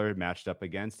 Darren Waller matched up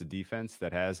against a defense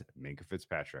that has Minkah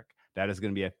Fitzpatrick. That is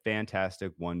going to be a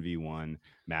fantastic 1v1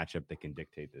 matchup that can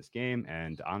dictate this game.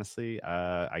 And honestly,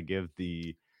 I give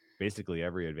basically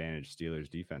every advantage Steelers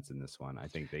defense in this one. I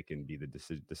think they can be the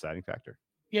deciding factor.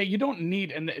 Yeah, you don't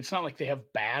need, and it's not like they have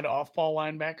bad off-ball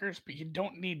linebackers, but you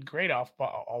don't need great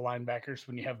off-ball linebackers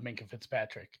when you have Minkah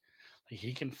Fitzpatrick. Like,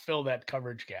 he can fill that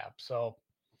coverage gap. So,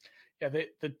 yeah,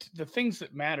 the things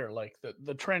that matter, like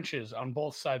the trenches on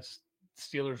both sides,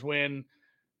 Steelers win.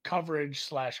 Coverage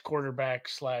 / quarterback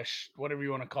 / whatever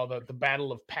you want to call the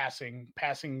battle of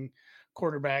passing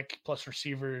quarterback plus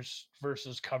receivers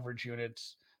versus coverage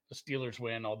units. The Steelers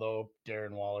win, although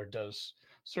Darren Waller does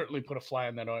certainly put a fly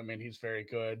in that ointment. He's very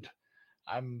good.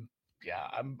 I'm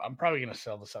probably going to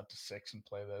sell this up to 6 and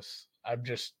play this. I'm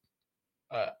just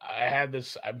I had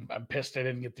this. I'm pissed I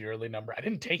didn't get the early number. I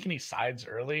didn't take any sides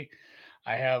early.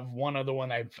 I have one other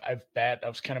one I've bet. I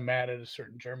was kind of mad at a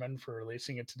certain German for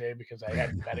releasing it today because I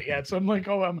hadn't bet it yet. So I'm like,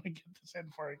 oh, I'm gonna get this in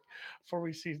before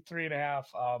we see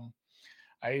 3.5.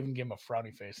 I even gave him a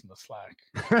frowny face in the Slack.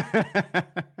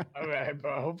 I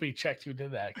hope he checked who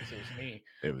did that because it was me.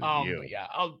 It was you. But yeah,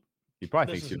 he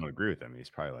probably thinks you don't agree with him. He's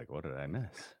probably like, what did I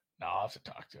miss? No, I'll have to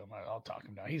talk to him. I'll talk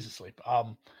him down. He's asleep.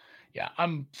 Yeah,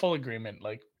 I'm full agreement.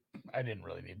 Like, I didn't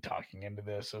really need talking into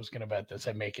this. I was going to bet this.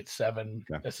 I make it 7.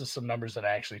 Okay. This is some numbers that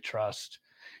I actually trust.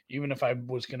 Even if I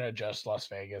was going to adjust Las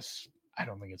Vegas, I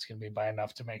don't think it's going to be by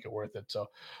enough to make it worth it. So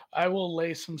I will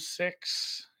lay some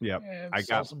 6. Yep. I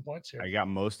got some points here. I got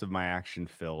most of my action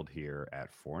filled here at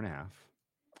 4.5.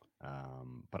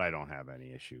 But I don't have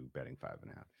any issue betting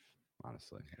 5.5.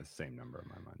 Honestly, it's the same number in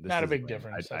my mind. Not a big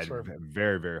difference. That's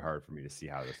very, very hard for me to see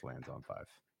how this lands on 5.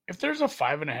 If there's a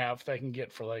 5.5 that I can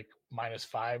get for like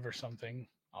 -5 or something,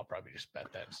 I'll probably just bet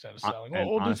that instead of selling.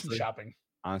 We'll honestly, do some shopping.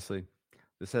 Honestly,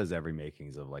 this has every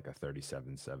makings of like a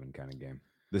 37-7 kind of game.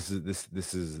 This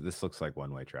looks like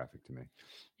one-way traffic to me.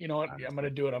 You know what? I'm gonna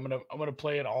do it. I'm gonna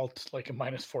play it all like a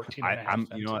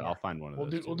 -14.5. You know what? I'll find one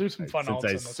of those. We'll do some fun.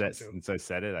 Since I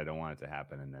said it, I don't want it to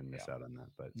happen and then miss out on that.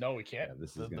 But no, we can't.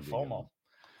 This is the FOMO.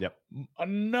 Yep.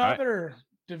 Another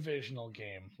divisional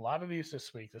game. A lot of these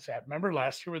this week. Remember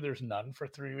last year where there's none for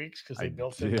 3 weeks because they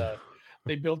built in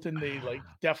the like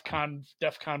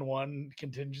DEFCON 1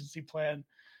 contingency plan.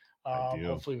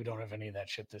 Hopefully we don't have any of that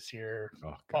shit this year. Oh,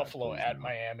 God, Buffalo at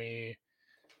Miami.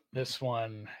 This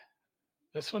one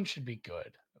should be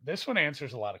good. This one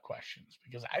answers a lot of questions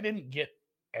because I didn't get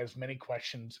as many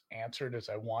questions answered as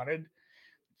I wanted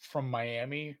from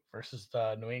Miami versus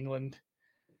the New England.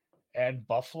 And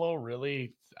Buffalo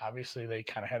really, obviously, they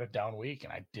kind of had a down week,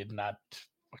 and I did not,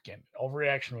 again,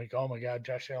 overreaction week. Oh my God,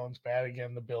 Josh Allen's bad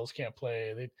again. The Bills can't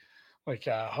play.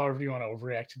 However you want to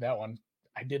overreact to that one.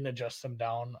 I didn't adjust them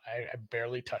down. I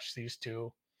barely touched these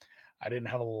two. I didn't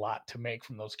have a lot to make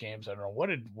from those games. I don't know.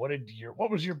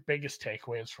 What was your biggest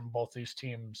takeaways from both these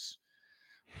teams?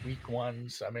 Week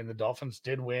ones. I mean, the Dolphins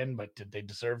did win, but did they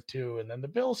deserve to? And then the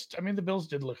Bills. I mean, the Bills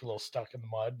did look a little stuck in the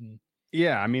mud. And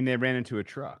yeah, I mean, they ran into a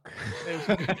truck.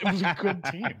 It was a good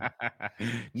team.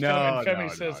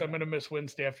 Femi says, I'm going to miss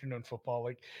Wednesday afternoon football.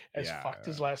 Like, fucked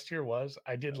as last year was,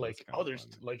 I did I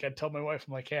tell my wife,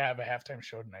 I'm like, hey, I have a halftime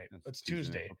show tonight. It's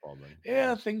Tuesday.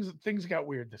 Yeah, things got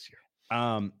weird this year.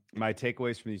 My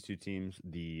takeaways from these two teams,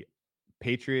 the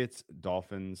Patriots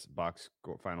Dolphins box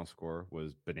final score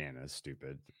was bananas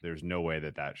stupid. There's no way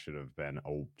that should have been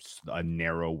a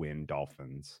narrow win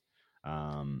Dolphins.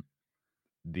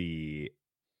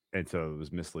 And so it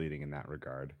was misleading in that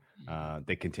regard.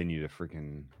 They continue to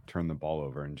freaking turn the ball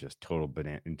over in just total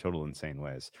insane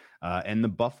ways. And the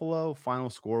Buffalo final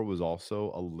score was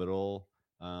also a little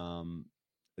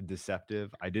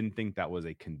deceptive. I didn't think that was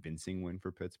a convincing win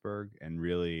for Pittsburgh. And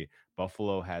really,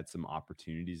 Buffalo had some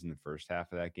opportunities in the first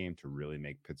half of that game to really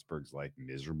make Pittsburgh's life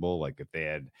miserable. Like if they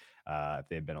had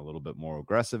been a little bit more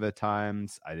aggressive at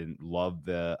times. I didn't love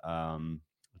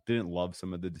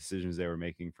some of the decisions they were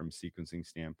making from sequencing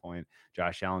standpoint.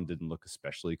 Josh Allen didn't look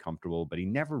especially comfortable, but he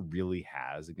never really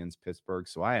has against Pittsburgh.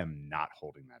 So I am not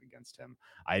holding that against him.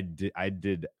 I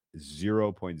did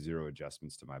 0.0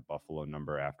 adjustments to my Buffalo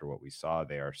number after what we saw.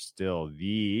 They are still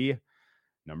the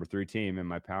number 3 team in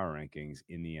my power rankings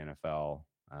in the NFL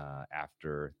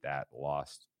after that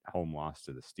home loss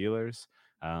to the Steelers.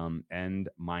 And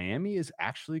Miami is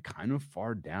actually kind of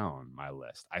far down my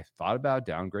list. I thought about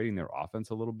downgrading their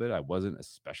offense a little bit. I wasn't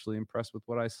especially impressed with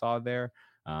what I saw there.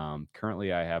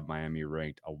 Currently, I have Miami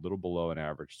ranked a little below an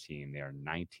average team. They are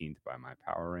 19th by my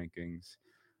power rankings.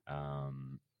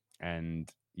 And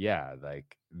yeah,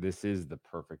 like this is the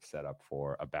perfect setup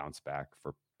for a bounce back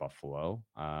for Buffalo.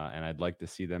 And I'd like to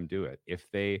see them do it.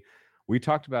 We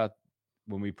talked about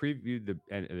when we previewed the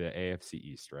AFC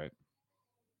East, right?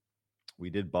 We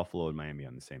did Buffalo and Miami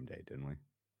on the same day, didn't we?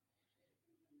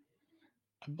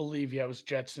 I believe, it was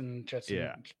Jets and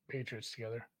Patriots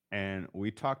together. And we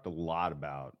talked a lot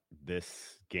about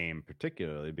this game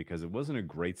particularly because it wasn't a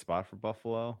great spot for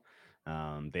Buffalo.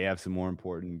 They have some more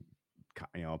important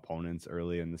opponents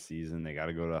early in the season. They got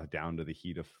to go down to the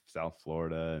heat of South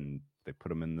Florida, and they put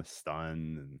them in the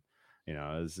stun. And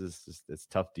it's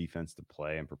tough defense to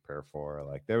play and prepare for.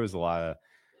 Like there was a lot of.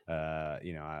 I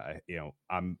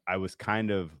was kind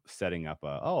of setting up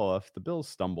if the Bills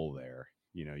stumble there,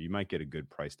 you might get a good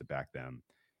price to back them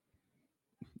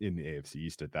in the AFC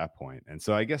East at that point. And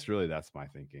so I guess really that's my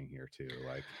thinking here too.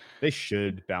 Like they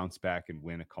should bounce back and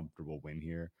win a comfortable win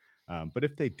here. But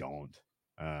if they don't,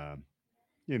 it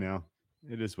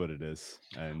is what it is.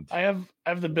 And I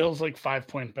have the Bills like 5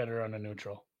 point better on a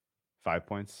neutral. 5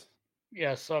 points.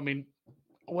 Yeah. So, I mean,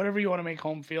 whatever you want to make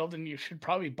home field, and you should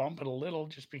probably bump it a little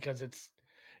just because it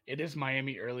is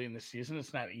Miami early in the season.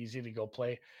 It's not easy to go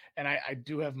play. And I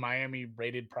do have Miami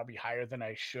rated probably higher than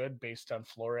I should based on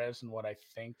Flores and what I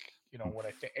think,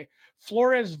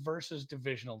 Flores versus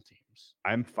divisional teams.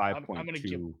 I'm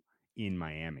 5.2 in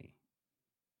Miami.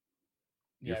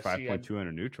 You're 5.2 on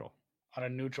a neutral. On a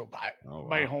neutral.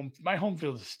 My home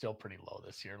field is still pretty low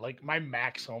this year. Like my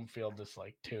max home field is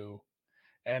like 2,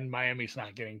 and Miami's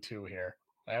not getting 2 here.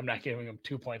 I'm not giving them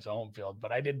 2 points of home field,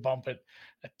 but I did bump it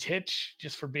a titch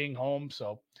just for being home.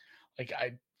 So like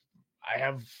I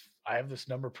have this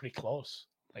number pretty close.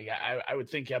 Like I would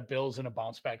think Bills in a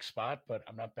bounce back spot, but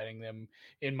I'm not betting them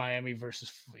in Miami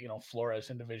versus Flores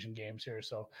in division games here.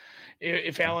 So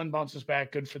if Allen bounces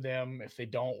back, good for them. If they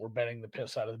don't, we're betting the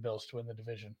piss out of the Bills to win the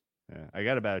division. Yeah, I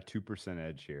got about a 2%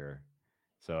 edge here,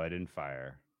 so I didn't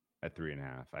fire at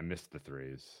 3.5. I missed the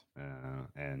threes,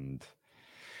 and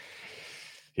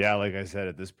yeah, like I said,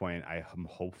 at this point, I am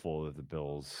hopeful that the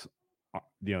Bills,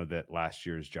 that last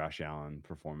year's Josh Allen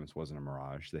performance wasn't a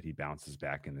mirage, that he bounces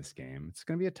back in this game. It's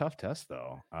going to be a tough test,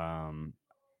 though.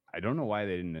 I don't know why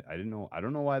they didn't. I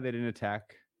don't know why they didn't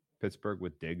attack Pittsburgh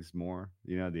with Diggs more.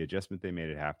 The adjustment they made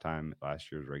at halftime last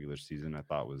year's regular season, I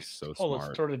thought was so smart.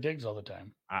 Let's throw to Diggs all the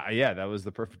time. Yeah, that was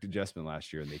the perfect adjustment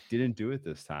last year, and they didn't do it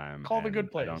this time. Call the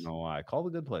good plays. I don't know why. Call the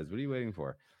good plays. What are you waiting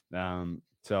for?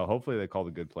 So hopefully they call the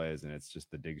good plays, and it's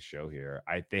just the Diggs show here.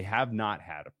 They have not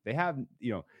had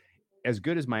as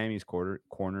good as Miami's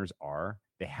corners are,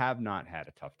 they have not had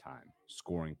a tough time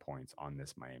scoring points on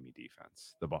this Miami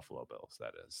defense. The Buffalo Bills,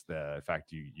 that is. In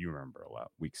fact, you remember a lot.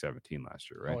 Week 17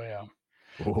 last year, right? Oh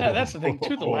yeah. Yeah, that's the thing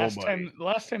too. The last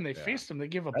time they faced them, they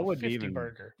give up a 50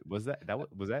 burger. Was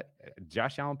that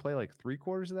Josh Allen play like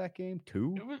 3/4 of that game?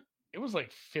 2? It was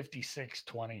like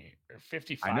 56-20 or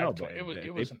 55. I know, but it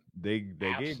was they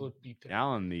gave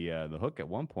Allen the hook at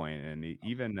one point, and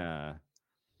even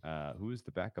who was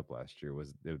the backup last year?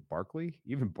 Was it Barkley?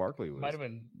 Even Barkley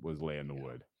was laying the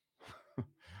wood.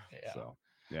 Yeah. So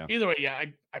yeah. Either way, yeah,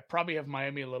 I probably have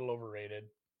Miami a little overrated,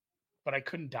 but I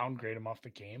couldn't downgrade them off the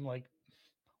game. Like,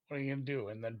 what are you gonna do?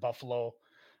 And then Buffalo,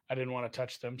 I didn't want to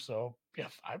touch them, so yeah,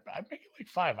 I make it like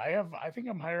 5. I think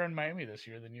I'm higher on Miami this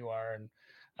year than you are, and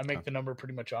I make the number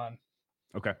pretty much on.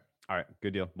 Okay. All right.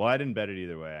 Good deal. Well, I didn't bet it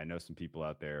either way. I know some people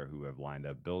out there who have lined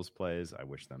up Bills plays. I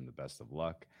wish them the best of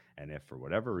luck. And if for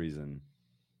whatever reason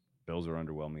Bills are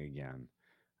underwhelming again,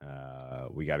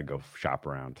 we got to go shop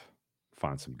around,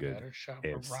 find some good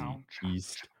AFC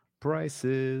East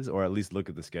prices, or at least look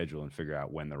at the schedule and figure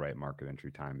out when the right market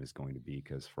entry time is going to be.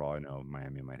 Because for all I know,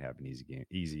 Miami might have an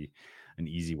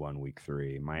easy one week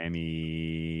 3.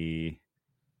 Miami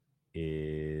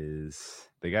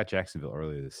they got Jacksonville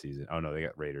earlier this season. Oh no, they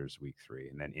got Raiders week 3,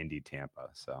 and then Indy, Tampa.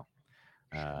 So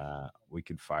we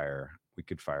could fire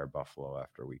Buffalo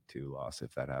after week 2 loss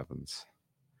if that happens.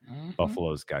 Mm-hmm.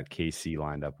 Buffalo's got KC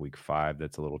lined up week 5.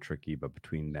 That's a little tricky, but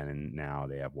between then and now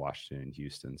they have Washington and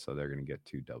Houston, so they're going to get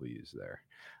 2 W's there.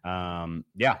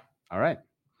 Yeah. All right.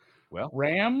 Well,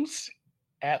 Rams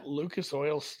at Lucas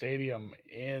Oil Stadium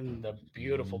in the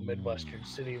beautiful Midwestern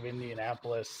city of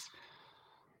Indianapolis.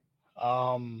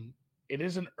 It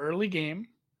is an early game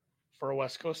for a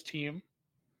West Coast team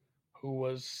who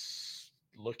was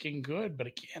looking good. But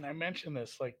again, I mentioned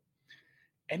this, like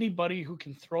anybody who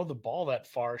can throw the ball that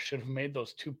far should have made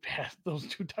those 2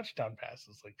 touchdown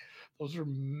passes. Like those are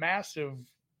massive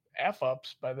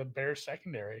F-ups by the Bears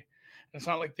secondary. And it's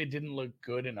not like they didn't look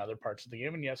good in other parts of the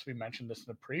game. And yes, we mentioned this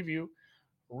in the preview,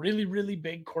 really, really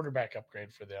big quarterback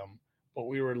upgrade for them. But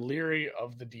we were leery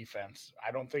of the defense.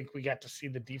 I don't think we got to see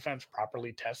the defense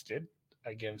properly tested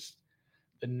against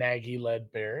the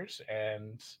Nagy-led Bears,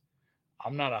 and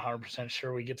I'm not 100%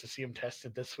 sure we get to see them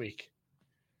tested this week.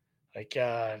 Like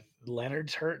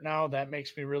Leonard's hurt now. That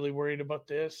makes me really worried about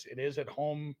this. It is at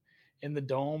home in the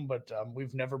Dome, but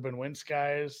we've never been Wentz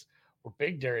guys. We're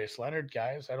big Darius Leonard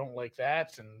guys. I don't like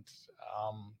that, and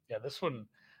this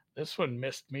one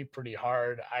missed me pretty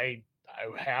hard. I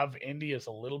have Indy as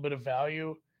a little bit of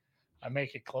value. I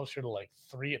make it closer to like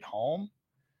 3 at home,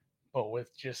 but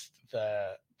with just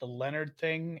the Leonard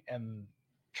thing and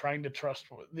trying to trust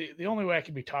the only way I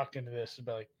can be talked into this is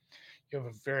by like, you have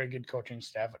a very good coaching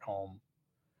staff at home,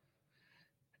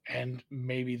 and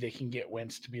maybe they can get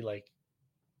Wentz to be like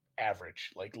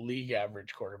average, like league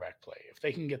average quarterback play. If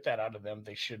they can get that out of them,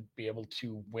 they should be able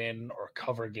to win or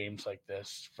cover games like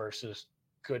this versus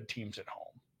good teams at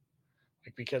home.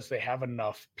 Like, because they have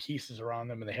enough pieces around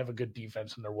them and they have a good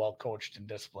defense and they're well coached and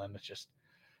disciplined. It's just,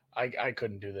 I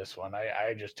couldn't do this one.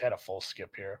 I just had a full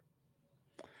skip here.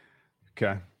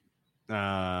 Okay.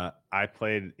 I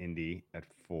played Indy at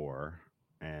 4.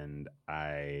 and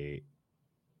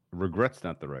regret's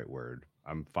not the right word.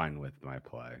 I'm fine with my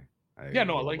play.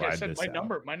 Like I said,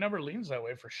 my number leans that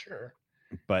way for sure.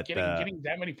 But getting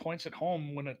that many points at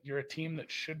home when you're a team that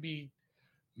should be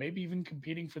maybe even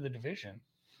competing for the division.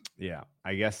 Yeah,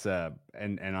 I guess.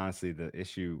 And honestly, the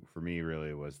issue for me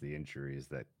really was the injuries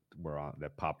that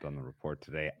popped on the report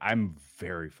today. I'm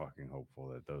very fucking hopeful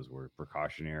that those were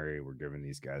precautionary. We're giving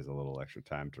these guys a little extra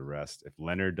time to rest. If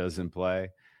Leonard doesn't play,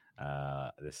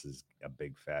 this is a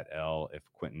big fat L. If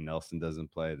Quentin Nelson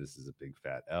doesn't play, this is a big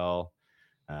fat L.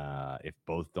 If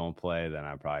both don't play, then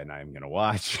I'm probably not even going to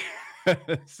watch.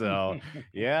 So,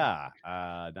 yeah,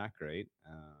 not great.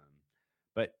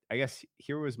 But I guess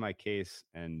here was my case,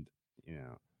 and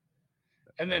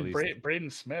and then Braden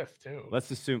Smith too. Let's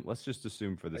just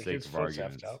assume for the sake of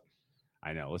arguments.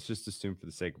 I know. Let's just assume for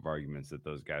the sake of arguments that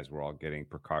those guys were all getting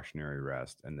precautionary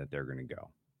rest and that they're going to go.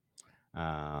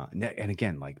 And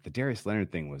again, like the Darius Leonard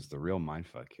thing was the real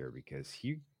mindfuck here because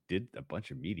he did a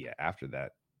bunch of media after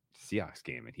that Seahawks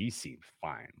game and he seemed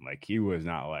fine. Like he was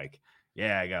not like,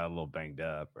 yeah, I got a little banged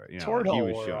up, or he was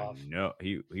showing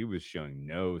he was showing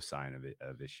no sign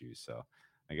of issues. So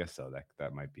I guess so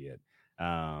that might be it.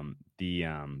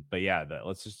 But yeah,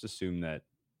 let's just assume that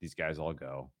these guys all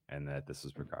go and that this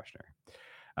is precautionary.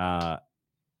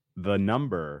 The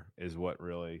number is what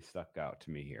really stuck out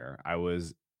to me here. I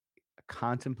was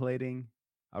contemplating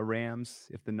a Rams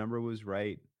if the number was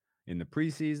right in the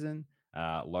preseason,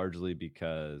 largely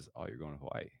because you're going to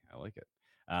Hawaii. I like it.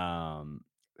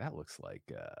 That looks like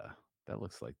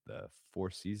the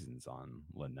Four Seasons on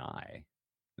Lanai.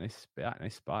 Nice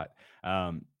spot.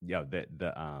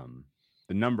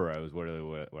 The number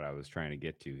what I was trying to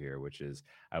get to here, which is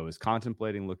I was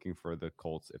contemplating looking for the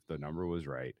Colts if the number was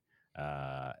right.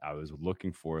 I was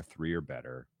looking for 3 or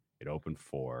better. It opened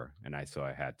 4, and I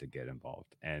had to get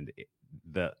involved. And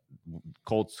the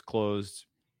Colts closed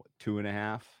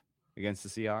 2.5 against the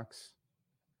Seahawks.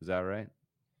 Is that right?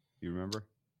 You remember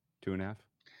 2.5?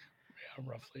 Yeah,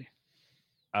 roughly.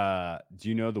 Do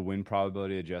you know the win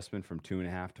probability adjustment from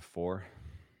 2.5 to 4?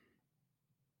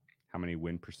 How many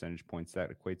win percentage points that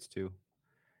equates to?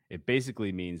 It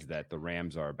basically means that the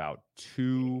Rams are about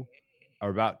 2 to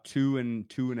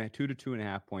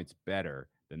 2.5 points better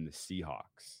than the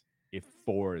Seahawks if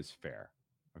 4 is fair.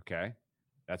 Okay,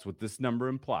 that's what this number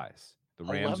implies. The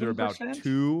Rams 11%? Are about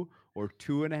 2 or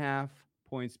 2.5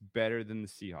 points better than the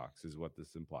Seahawks is what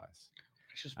this implies.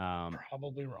 Which is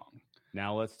probably wrong.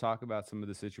 Now let's talk about some of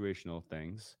the situational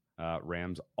things.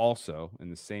 Rams also in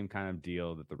the same kind of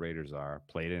deal that the Raiders are,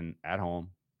 played at home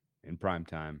in prime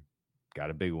time, got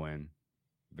a big win,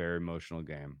 very emotional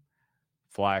game,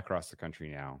 fly across the country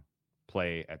now,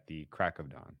 play at the crack of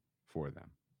dawn for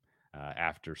them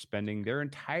after spending their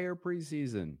entire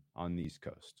preseason on the East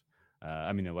Coast.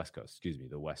 The West Coast,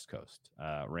 the West Coast.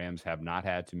 Rams have not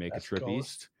had to make a trip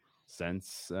east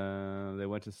since they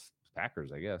went to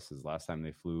Packers, I guess, is the last time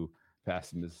they flew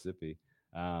past Mississippi.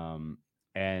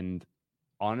 And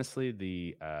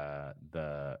honestly,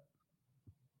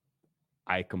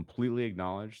 I completely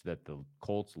acknowledge that the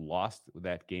Colts lost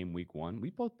that game week 1. We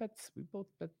both bet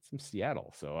some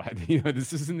Seattle. So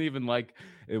this isn't even like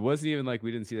it wasn't even like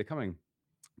we didn't see that coming.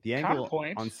 The angle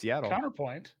on Seattle.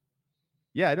 Counterpoint.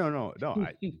 Yeah, I don't know. No,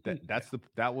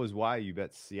 that was why you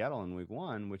bet Seattle in week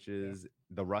 1, which is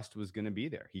the rust was going to be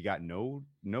there. He got no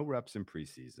reps in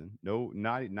preseason,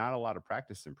 not a lot of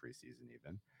practice in preseason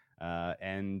even,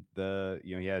 and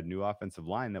he had a new offensive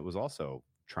line that was also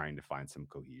trying to find some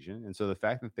cohesion, and so the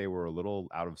fact that they were a little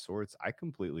out of sorts, I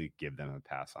completely give them a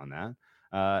pass on that.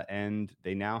 And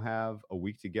they now have a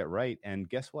week to get right. And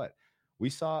guess what? We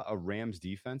saw a Rams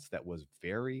defense that was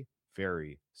very,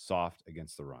 very soft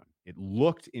against the run. It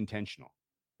looked intentional,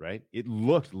 right? It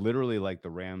looked literally like the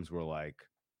Rams were like,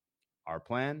 our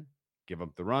plan, give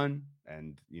up the run.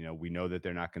 And, we know that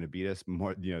they're not going to beat us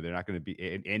more. They're not going to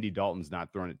be Andy Dalton's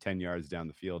not throwing it 10 yards down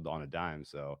the field on a dime.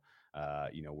 So,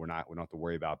 we don't have to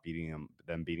worry about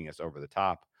them beating us over the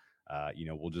top.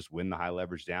 We'll just win the high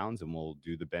leverage downs and we'll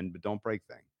do the bend but don't break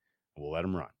thing. We'll let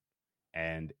them run.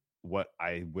 And what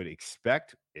I would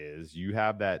expect is you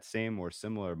have that same or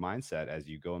similar mindset as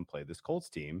you go and play this Colts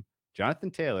team. Jonathan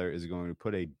Taylor is going to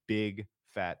put a big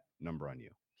fat number on you.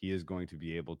 He is going to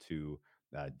be able to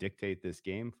dictate this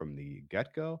game from the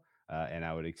get-go. And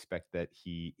I would expect that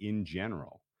he, in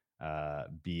general,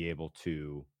 be able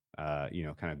to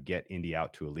kind of get Indy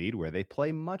out to a lead where they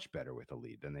play much better with a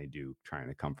lead than they do trying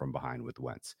to come from behind with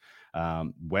Wentz.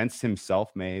 Wentz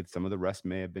himself some of the rest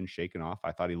may have been shaken off.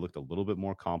 I thought he looked a little bit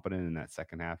more competent in that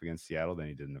second half against Seattle than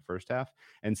he did in the first half.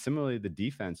 And similarly, the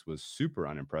defense was super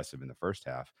unimpressive in the first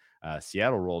half.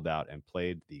 Seattle rolled out and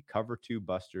played the cover 2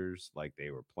 busters like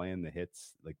they were playing the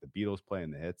hits, like the Beatles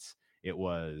playing the hits. It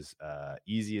was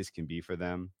easy as can be for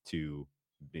them to,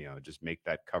 just make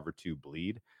that cover 2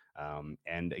 bleed.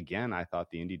 And again, I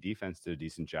thought the Indy defense did a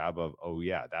decent job of,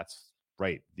 that's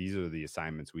right. These are the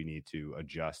assignments we need to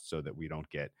adjust so that we don't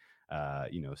get,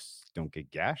 don't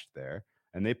get gashed there.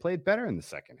 And they played better in the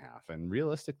second half. And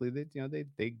realistically, they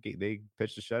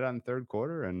pitched a shutout in the third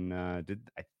quarter and I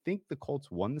think the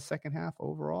Colts won the second half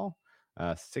overall,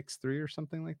 6-3 or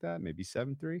something like that, maybe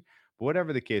 7-3. But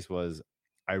whatever the case was,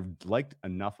 I liked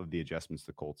enough of the adjustments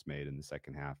the Colts made in the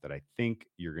second half that I think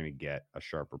you're going to get a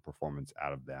sharper performance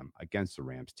out of them against the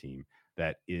Rams team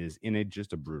that is in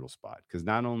just a brutal spot. Because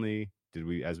not only did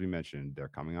we, as we mentioned, they're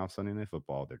coming off Sunday Night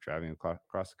Football, they're traveling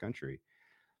across the country.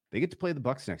 They get to play the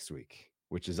Bucs next week,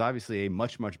 which is obviously a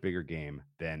much, much bigger game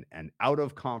than an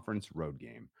out-of-conference road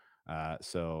game.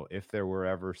 So if there were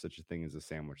ever such a thing as a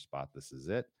sandwich spot, this is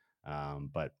it.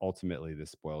 But ultimately,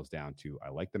 this boils down to I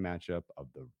like the matchup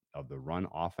of the run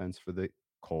offense for the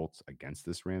Colts against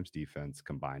this Rams defense,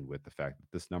 combined with the fact that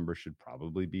this number should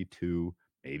probably be 2,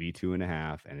 maybe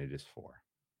 2.5, and it is 4.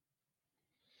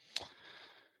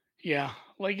 Yeah,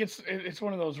 like it's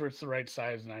one of those where it's the right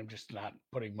size, and I'm just not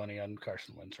putting money on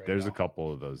Carson Wentz right There's now. a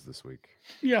couple of those this week.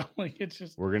 Yeah, like it's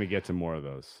just we're gonna get to more of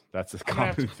those. That's a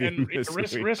common theme.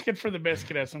 Risk it for the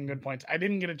biscuit has some good points. I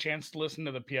didn't get a chance to listen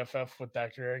to the PFF with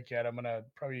Dr. Eric yet. I'm gonna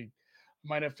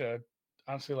might have to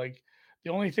honestly, like the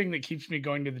only thing that keeps me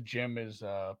going to the gym is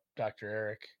Dr.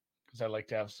 Eric, because I like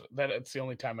to have that. It's the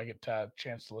only time I get a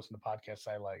chance to listen to podcasts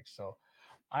I like. So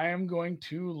I am going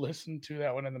to listen to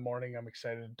that one in the morning. I'm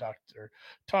excited to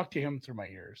talk to him through my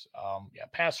ears.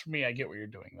 Pass for me. I get what you're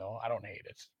doing though. I don't hate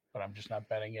it, but I'm just not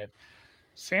betting it.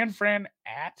 San Fran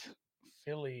at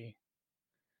Philly.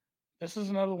 This is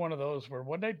another one of those where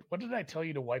what did I tell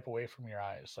you to wipe away from your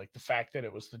eyes? Like the fact that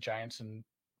it was the Giants and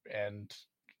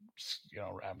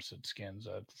Rams and Skins,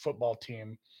 a football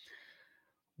team.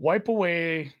 Wipe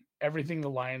away everything the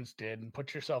Lions did and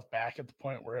put yourself back at the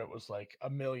point where it was like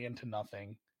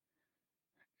 1,000,000-0.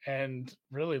 And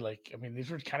really,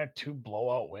 these were kind of 2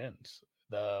 blowout wins.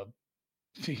 The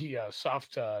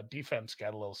soft defense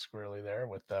got a little squirrely there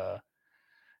with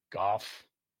Goff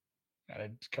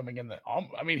and coming in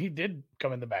he did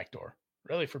come in the back door.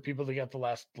 Really, for people that got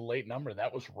the late number,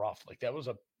 that was rough. Like that was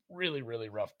a really, really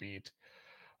rough beat.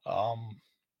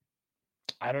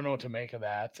 I don't know what to make of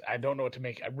that. I don't know what to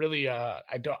make.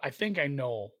 I think I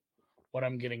know what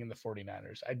I'm getting in the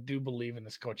 49ers. I do believe in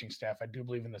this coaching staff. I do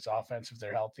believe in this offense if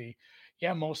they're healthy.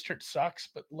 Yeah, Mostert sucks,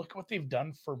 but look what they've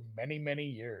done for many, many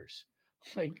years.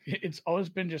 Like it's always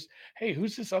been just, hey,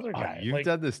 who's this other guy? You've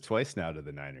done this twice now to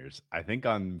the Niners. I think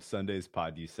on Sunday's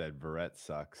pod you said Verrett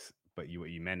sucks, but what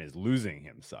you meant is losing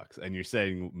him sucks. And you're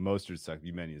saying Mostert sucks.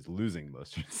 You meant is losing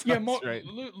Mostert sucks, right?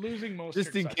 Losing Mostert.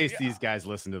 Just in case these guys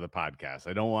listen to the podcast,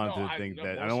 I don't want I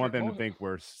don't want them to think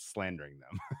we're slandering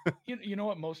them. you know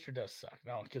what? Mostert does suck.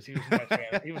 No, because he was in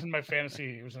my he was in my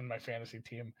fantasy. He was in my fantasy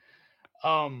team.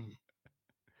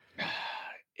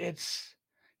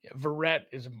 Verrett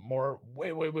is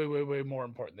way more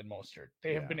important than Mostert.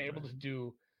 They have been able to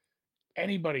do.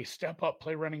 Anybody step up,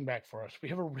 play running back for us. We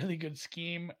have a really good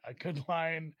scheme, a good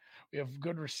line. We have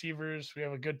good receivers. We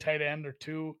have a good tight end or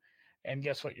 2. And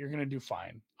guess what? You're going to do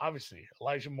fine. Obviously,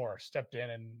 Elijah Moore stepped in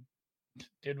and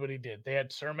did what he did. They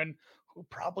had Sermon, who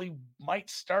probably might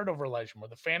start over Elijah Moore.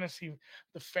 The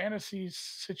fantasy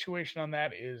situation on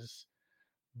that is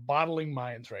bottling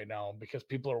minds right now because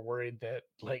people are worried that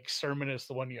like Sermon is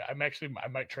the one I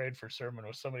might trade for Sermon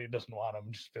with somebody who doesn't want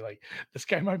him. Just be like, this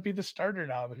guy might be the starter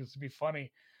now because it'd be funny.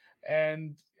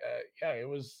 And it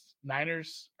was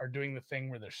Niners are doing the thing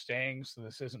where they're staying. So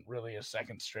this isn't really a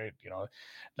second straight,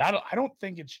 I don't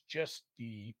think it's just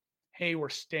hey, we're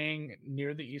staying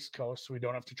near the East Coast, so we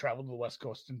don't have to travel to the West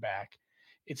Coast and back.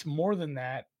 It's more than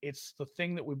that. It's the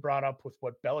thing that we brought up with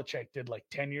what Belichick did like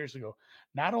 10 years ago.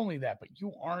 Not only that, but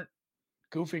you aren't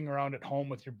goofing around at home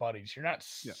with your buddies. You're not,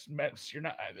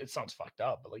 it sounds fucked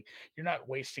up, but like you're not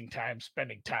wasting time,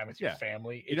 spending time with your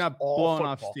family. You're not blowing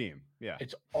off steam. Yeah.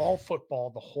 It's all football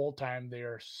the whole time. They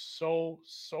are so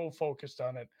focused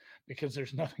on it because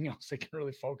there's nothing else they can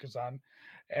really focus on.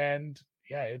 And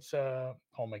it's, oh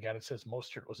my God, it says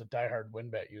Mostert was a diehard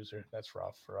WinBet user. That's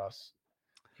rough for us.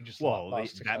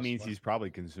 That means he's probably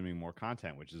consuming more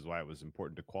content, which is why it was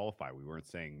important to qualify. We weren't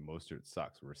saying Mostert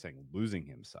sucks. We were saying losing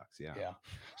him sucks. Yeah.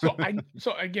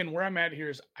 So again, where I'm at here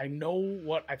is I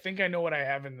think I know what I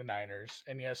have in the Niners,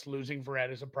 and yes, losing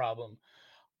Verrett is a problem.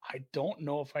 I don't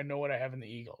know if I know what I have in the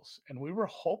Eagles, and we were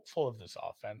hopeful of this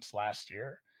offense last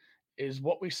year. Is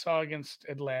what we saw against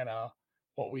Atlanta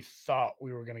what we thought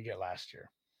we were going to get last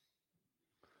year?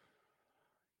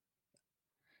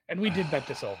 And we did bet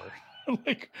this over.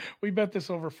 Like we bet this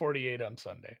over 48 on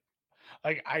Sunday.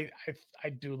 Like I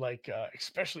do like,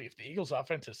 especially if the Eagles'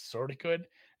 offense is sort of good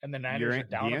and the Niners are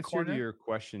down a corner. The answer to your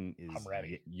question is I'm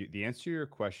ready. The answer to your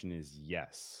question is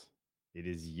yes. It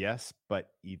is yes, but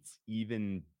it's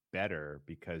even better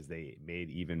because they made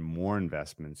even more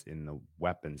investments in the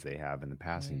weapons they have in the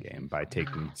passing game by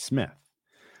taking Smith.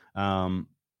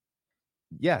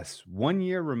 Yes, 1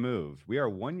 year removed. We are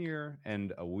 1 year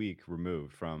and a week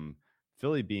removed from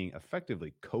Philly being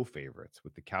effectively co-favorites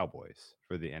with the Cowboys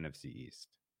for the NFC East.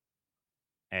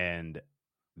 And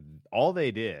all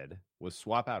they did was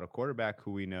swap out a quarterback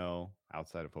who we know,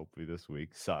 outside of hopefully this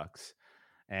week, sucks,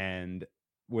 and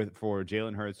for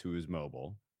Jalen Hurts, who is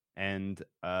mobile, and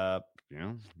at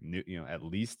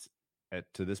least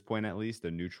to this point, at least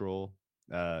a neutral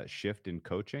shift in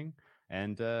coaching,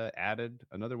 and added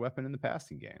another weapon in the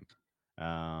passing game.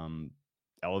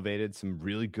 Elevated some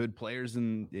really good players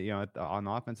on the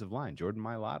offensive line. Jordan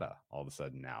Mailata all of a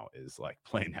sudden now is like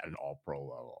playing at an all-pro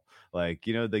level.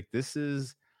 This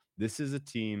is a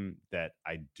team that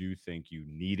I do think you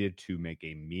needed to make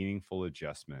a meaningful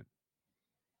adjustment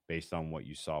based on what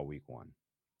you saw week one.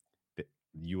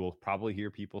 You will probably hear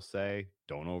people say,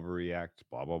 don't overreact,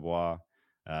 blah, blah,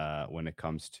 blah, when it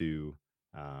comes to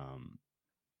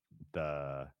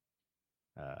the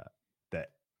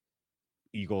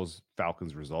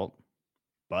Eagles-Falcons result.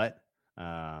 But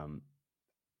the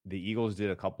Eagles did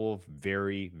a couple of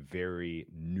very, very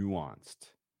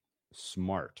nuanced,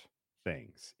 smart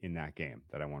things in that game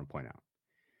that I want to point out.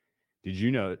 Did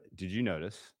you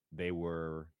notice they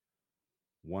were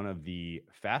one of the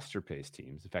faster-paced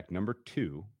teams, in fact, number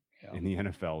 2 in the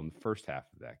NFL in the first half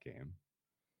of that game,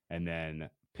 and then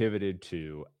pivoted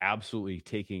to absolutely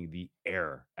taking the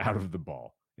air out of the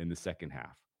ball in the second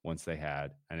half once they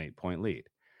had an 8-point lead.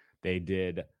 They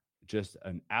did just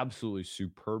an absolutely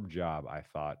superb job, I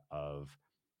thought, of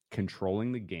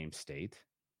controlling the game state.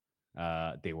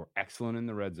 They were excellent in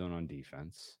the red zone on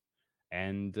defense.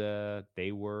 And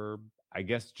they were, I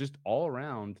guess, just all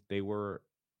around, they were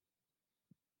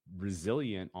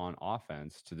resilient on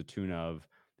offense to the tune of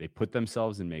they put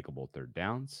themselves in makeable third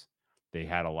downs. They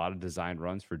had a lot of designed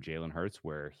runs for Jalen Hurts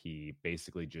where he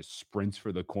basically just sprints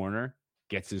for the corner,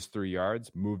 gets his 3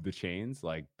 yards, move the chains.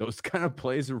 Like those kind of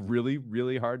plays are really,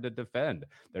 really hard to defend.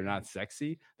 They're not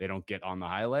sexy. They don't get on the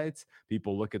highlights.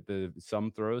 People look at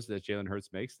some throws that Jalen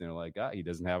Hurts makes and they're like, he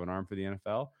doesn't have an arm for the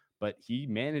NFL, but he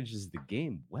manages the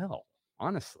game well,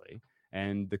 honestly.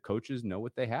 And the coaches know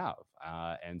what they have.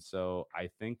 And so I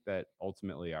think that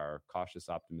ultimately our cautious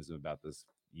optimism about this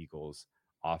Eagles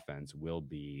offense will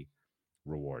be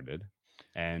rewarded.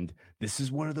 And this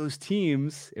is one of those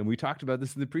teams, and we talked about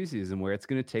this in the preseason, where it's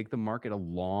going to take the market a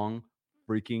long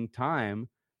freaking time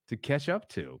to catch up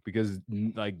to, because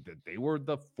like they were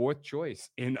the 4th choice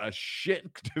in a shit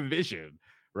division,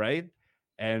 right?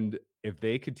 And if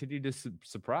they continue to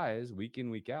surprise week in,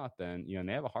 week out, then, and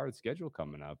they have a hard schedule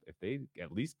coming up. If they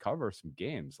at least cover some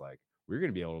games, like we're going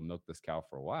to be able to milk this cow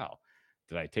for a while.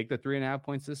 Did I take the 3.5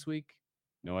 points this week?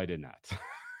 No, I did not.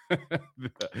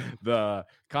 the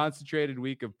concentrated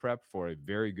week of prep for a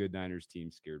very good Niners team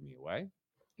scared me away.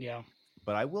 Yeah.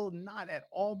 But I will not at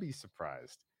all be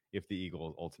surprised if the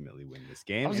Eagles ultimately win this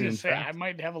game. I was going to say, I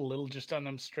might have a little just on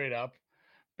them straight up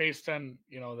based on,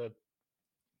 the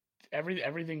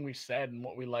everything we said and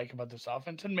what we like about this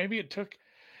offense. And maybe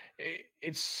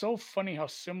it's so funny how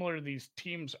similar these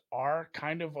teams are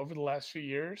kind of over the last few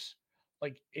years.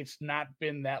 Like it's not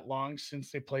been that long since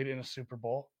they played in a Super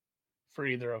Bowl for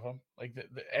either of them. Like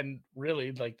and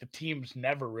really like the teams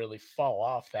never really fall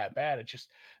off that bad. It just,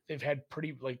 they've had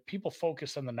pretty, like people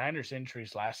focus on the Niners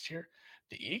injuries last year.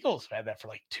 The Eagles have had that for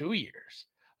like 2 years.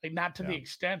 Like not to the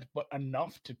extent, but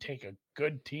enough to take a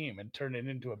good team and turn it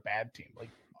into a bad team.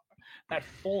 Like not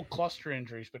full cluster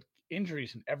injuries, but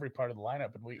injuries in every part of the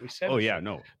lineup. And we said,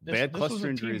 they had cluster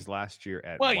injuries last year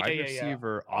at wide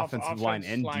receiver, offensive line,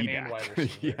 and D-back.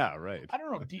 Yeah, right. I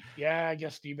don't know. I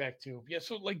guess D-back too. Yeah,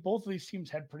 so like both of these teams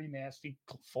had pretty nasty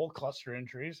full cluster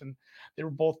injuries, and they were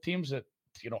both teams that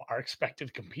are expected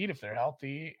to compete if they're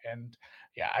healthy. And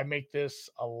I make this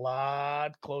a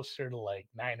lot closer to like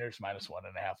Niners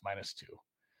 -1.5, -2.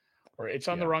 or it's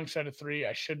on the wrong side of 3.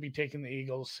 I should be taking the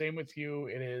Eagles. Same with you.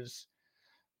 It is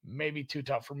maybe too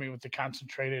tough for me with the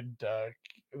concentrated,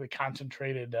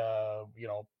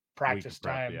 practice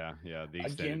time. The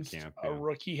extended against camp, a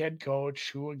rookie head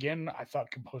coach who, again, I thought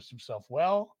composed himself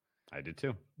well. I did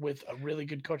too. With a really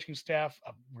good coaching staff,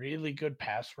 a really good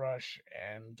pass rush,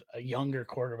 and a younger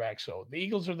quarterback. So the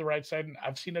Eagles are the right side. And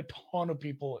I've seen a ton of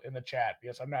people in the chat.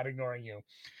 Yes, I'm not ignoring you.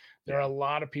 There are a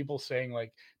lot of people saying,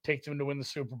 like, take them to win the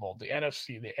Super Bowl, the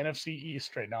NFC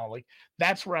East right now. Like,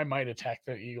 that's where I might attack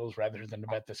the Eagles rather than to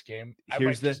bet this game.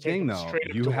 Here's the thing, though.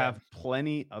 You have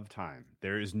plenty of time.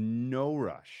 There is no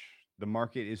rush. The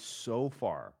market is so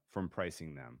far from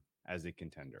pricing them as a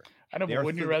contender. I know, but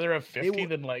wouldn't you rather have 50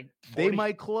 than like 40? They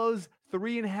might close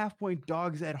 3.5-point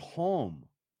dogs at home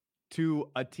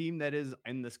to a team that is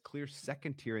in this clear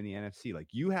second tier in the NFC. Like,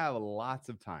 you have lots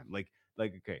of time. Like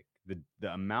okay,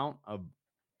 the amount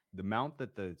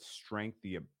that the strength,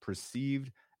 the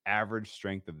perceived average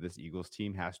strength of this Eagles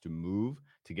team has to move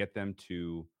to get them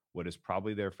to what is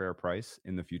probably their fair price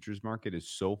in the futures market is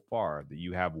so far that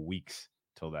you have weeks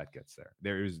till that gets there.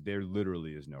 There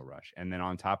literally is no rush. And then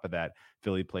on top of that,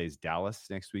 Philly plays Dallas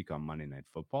next week on Monday Night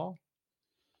Football.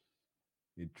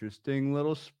 Interesting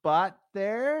little spot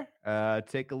there.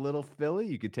 Take a little Philly.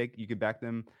 You could back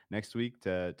them next week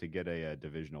to get a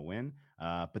divisional win.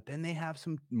 But then they have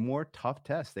some more tough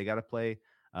tests. They got to play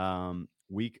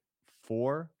week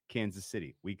 4, Kansas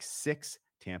City, week 6,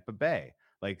 Tampa Bay.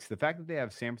 Like, the fact that they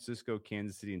have San Francisco,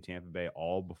 Kansas City, and Tampa Bay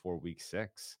all before week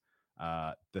 6,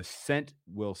 the scent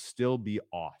will still be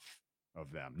off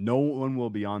of them. No one will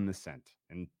be on the scent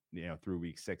and through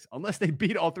week 6 unless they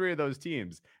beat all 3 of those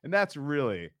teams, and that's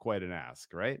really quite an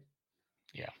ask, right?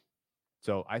 Yeah.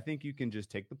 So I think you can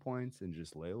just take the points and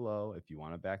just lay low if you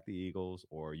want to back the Eagles,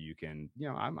 or you can,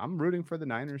 I'm rooting for the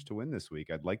Niners to win this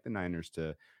week. I'd like the Niners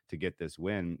to get this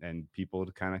win and people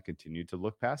to kind of continue to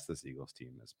look past this Eagles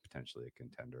team as potentially a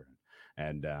contender.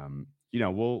 And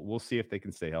we'll see if they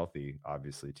can stay healthy,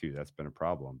 obviously, too. That's been a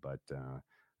problem, but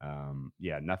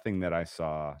nothing that I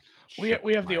saw. We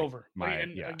have the over.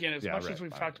 Again, as much as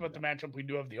we've talked about the matchup, we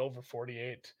do have the over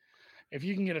 48. If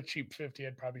you can get a cheap 50,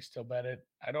 I'd probably still bet it.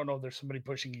 I don't know if there's somebody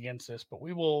pushing against this, but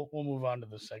we'll move on to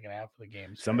the second half of the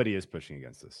game. Somebody is pushing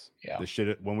against this. Yeah.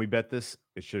 When we bet this,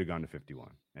 it should have gone to 51,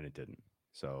 and it didn't.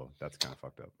 So that's kind of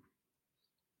fucked up.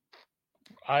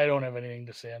 I don't have anything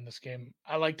to say on this game.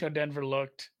 I liked how Denver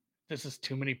looked. This is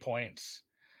too many points.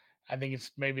 I think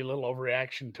it's maybe a little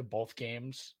overreaction to both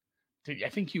games. I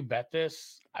think you bet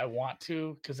this. I want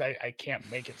to because I can't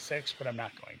make it 6, but I'm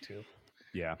not going to.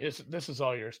 Yeah, this is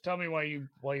all yours. Tell me why you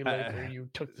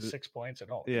took the 6 points at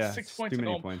home. Yeah, 6 points at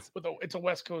home. It's a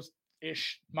West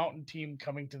Coast-ish mountain team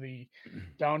coming to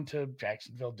down to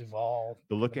Jacksonville, Duval.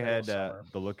 The look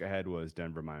ahead was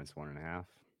Denver -1.5.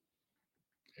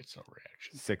 It's no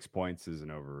reaction. 6 points is an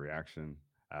overreaction.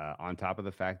 On top of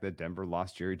the fact that Denver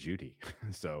lost Jerry Jeudy,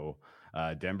 so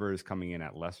Denver is coming in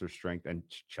at lesser strength, and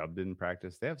Chubb didn't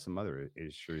practice. They have some other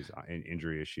issues,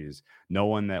 injury issues. No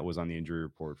one that was on the injury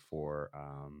report for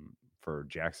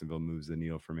Jacksonville moves the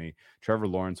needle for me. Trevor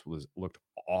Lawrence looked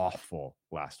awful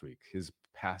last week. His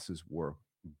passes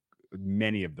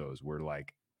many of those were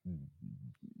like,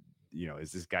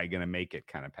 is this guy gonna make it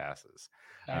kind of passes?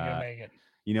 Not gonna make it.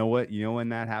 You know what? You know when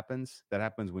that happens? That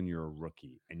happens when you're a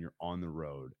rookie and you're on the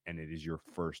road and it is your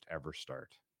first ever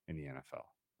start in the NFL.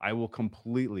 I will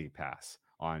completely pass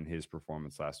on his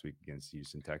performance last week against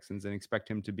Houston Texans and expect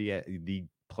him to be the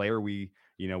player we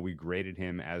graded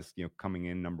him as, coming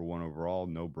in number 1 overall,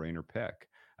 no-brainer pick,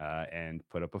 and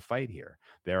put up a fight here.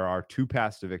 There are 2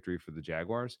 paths to victory for the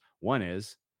Jaguars. One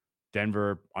is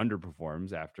Denver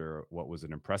underperforms after what was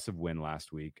an impressive win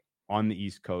last week on the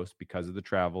East Coast because of the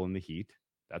travel and the heat.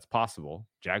 That's possible.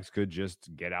 Jags could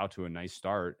just get out to a nice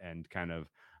start and kind of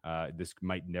this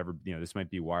might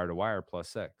be wire to wire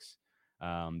 +6.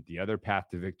 The other path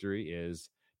to victory is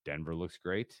Denver looks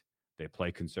great. They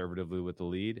play conservatively with the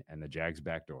lead and the Jags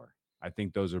backdoor. I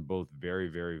think those are both very,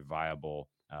 very viable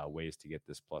ways to get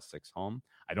this +6 home.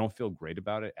 I don't feel great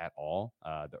about it at all.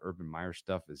 The Urban Meyer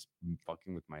stuff is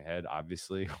fucking with my head,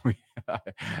 obviously,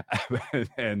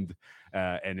 and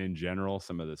in general,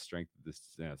 some of the strength of this,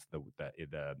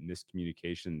 the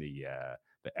miscommunication, the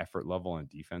effort level on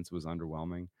defense was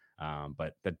underwhelming.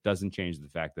 But that doesn't change the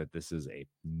fact that this is a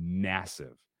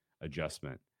massive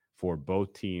adjustment for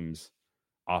both teams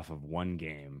off of one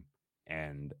game,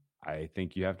 and I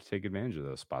think you have to take advantage of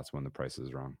those spots when the price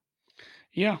is wrong.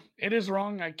 Yeah, it is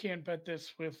wrong. I can't bet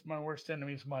this with my worst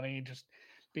enemy's money just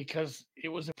because it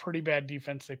was a pretty bad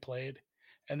defense they played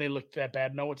and they looked that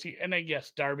bad. And I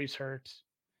guess Darby's hurt.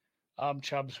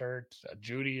 Chubb's hurt.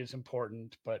 Judy is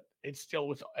important, but it's still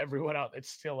with everyone out. It's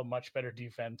still a much better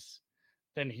defense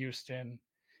than Houston,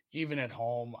 even at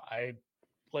home.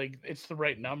 It's the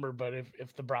right number, but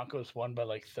if the Broncos won by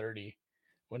like 30,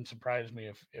 wouldn't surprise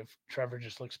me if Trevor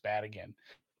just looks bad again.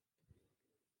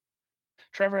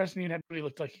 Trevor hasn't even had what he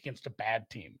looked like against a bad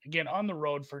team. Again, on the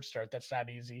road first start, that's not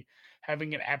easy.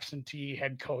 Having an absentee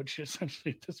head coach,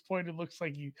 essentially at this point, it looks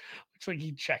like he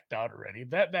checked out already.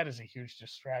 That is a huge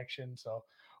distraction. So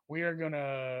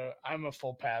I'm a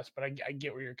full pass, but I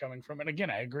get where you're coming from. And again,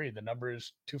 I agree. The number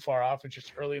is too far off. It's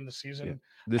just early in the season.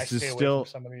 Yeah. This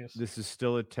is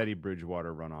still a Teddy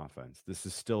Bridgewater run offense. This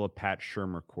is still a Pat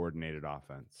Shurmur coordinated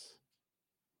offense.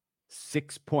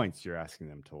 6 points you're asking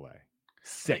them to lay.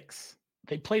 6.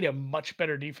 They played a much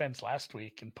better defense last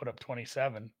week and put up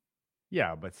 27.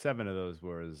 Yeah, but 7 of those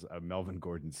was a Melvin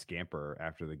Gordon scamper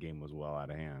after the game was well out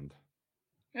of hand.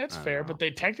 That's fair, but they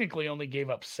technically only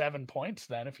gave up 7 points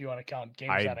then, if you want to count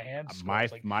games out of hand.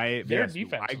 Defense.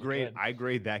 I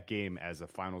grade that game as a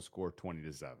final score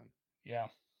 20-7. Yeah,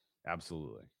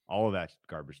 absolutely. All of that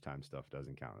garbage time stuff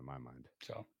doesn't count in my mind.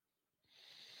 So,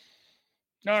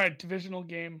 all right, divisional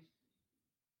game,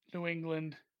 New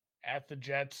England at the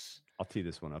Jets. I'll tee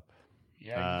this one up.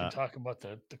 Yeah, you can talk about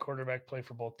the quarterback play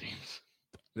for both teams.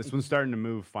 This one's starting to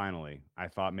move finally. I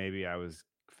thought maybe I was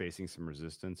facing some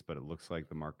resistance, but it looks like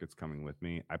the market's coming with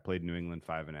me. I played New England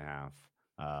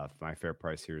 5.5. My fair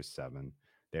price here is 7.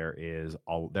 There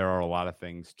are a lot of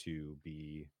things to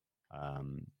be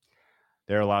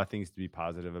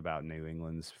positive about New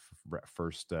England's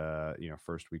first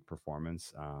week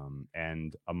performance.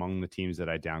 And among the teams that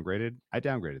I downgraded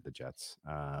the Jets.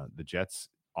 The Jets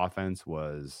offense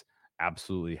was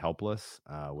absolutely helpless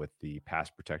with the pass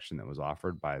protection that was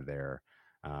offered by their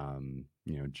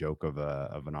joke of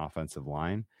an offensive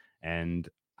line. And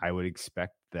I would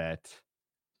expect that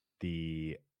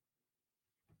the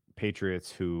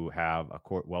Patriots, who have a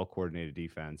well-coordinated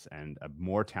defense and a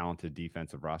more talented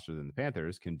defensive roster than the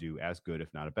Panthers, can do as good,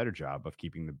 if not a better job of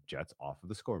keeping the Jets off of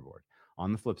the scoreboard.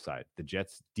 On the flip side, the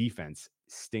Jets defense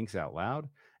stinks out loud,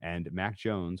 and Mac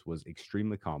Jones was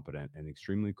extremely competent and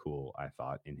extremely cool, I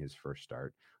thought, in his first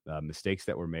start. The mistakes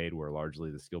that were made were largely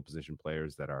the skill position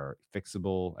players that are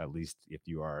fixable, at least if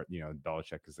you are,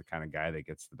 Belichick is the kind of guy that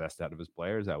gets the best out of his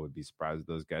players. I would be surprised if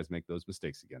those guys make those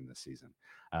mistakes again this season.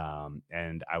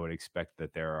 And I would expect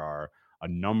that there are a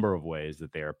number of ways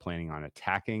that they are planning on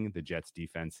attacking the Jets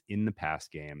defense in the pass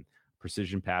game.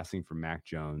 Precision passing from Mac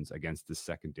Jones against the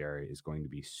secondary is going to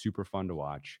be super fun to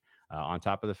watch. On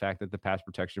top of the fact that the pass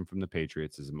protection from the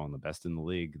Patriots is among the best in the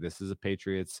league, this is a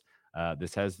Patriots.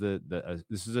 This has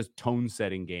this is a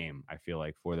tone-setting game, I feel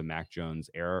like, for the Mac Jones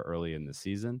era early in the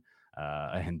season.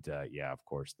 Of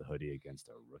course, the hoodie against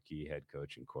a rookie head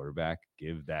coach and quarterback.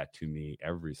 Give that to me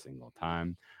every single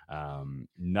time.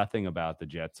 Nothing about the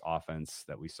Jets offense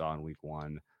that we saw in week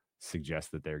 1 suggests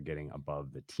that they're getting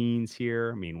above the teens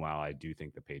here. Meanwhile, I do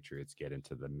think the Patriots get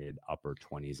into the mid-upper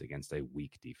 20s against a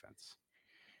weak defense.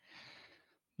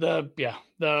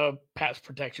 The pass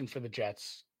protection for the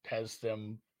Jets has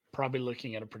them probably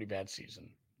looking at a pretty bad season.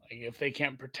 Like, if they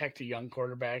can't protect a young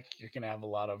quarterback, you're going to have a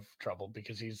lot of trouble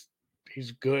because he's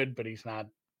good, but he's not.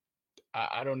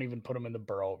 I don't even put him in the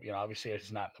Burrow. Obviously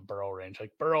he's not in the Burrow range.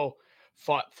 Like, Burrow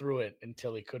fought through it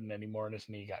until he couldn't anymore, and his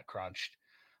knee got crunched.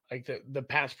 Like, the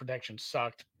pass protection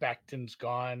sucked. Becton's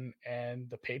gone, and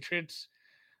the Patriots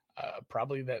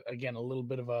probably that again a little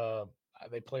bit of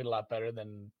they played a lot better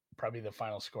than probably the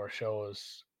final score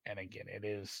shows. And again,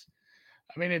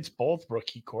 it's both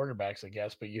rookie quarterbacks, I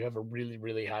guess, but you have a really,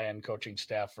 really high-end coaching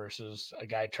staff versus a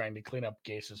guy trying to clean up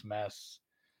Gase's mess.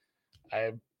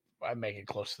 I make it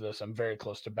close to this. I'm very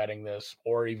close to betting this,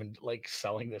 or even like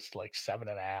selling this like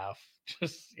 7.5.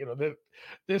 Just,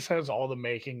 this has all the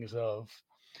makings of,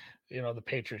 the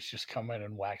Patriots just come in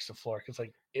and wax the floor. Cause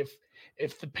like if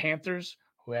the Panthers,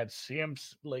 who had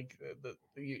CMC, like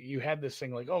you had this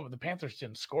thing like, oh, the Panthers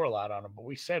didn't score a lot on them, but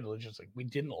we said just like we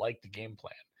didn't like the game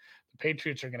plan. The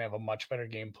Patriots are going to have a much better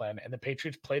game plan, and the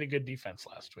Patriots played a good defense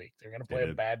last week. They're going to play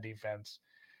a bad defense,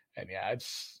 and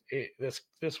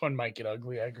this one might get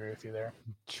ugly. I agree with you there.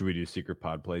 Should we do secret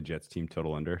pod play Jets team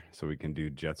total under so we can do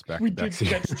Jets back? We did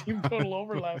Jets team total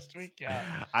over last week.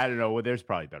 Yeah, I don't know. Well, there's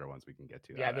probably better ones we can get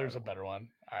to. Yeah, there's a better one.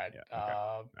 All right. Yeah, okay.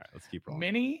 All right, let's keep rolling.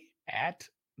 Mini at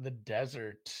the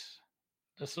Desert.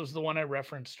 This was the one I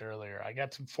referenced earlier. I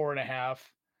got some 4.5.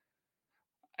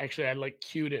 Actually, I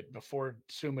queued it before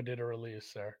Suma did a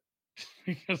release there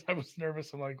because I was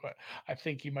nervous. I'm like, what? I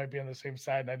think he might be on the same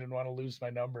side, and I didn't want to lose my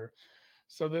number.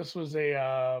 So this was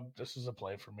a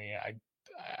play for me.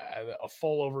 A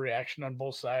full overreaction on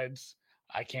both sides.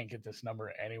 I can't get this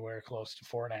number anywhere close to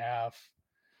 4.5.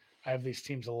 I have these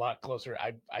teams a lot closer.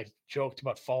 I joked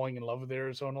about falling in love with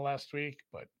Arizona last week,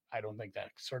 but I don't think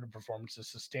that sort of performance is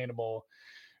sustainable.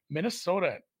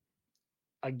 Minnesota,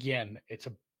 again, it's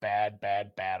a bad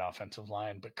offensive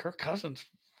line, but Kirk Cousins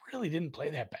really didn't play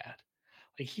that bad.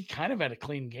 Like, he kind of had a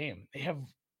clean game. They have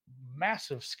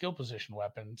massive skill position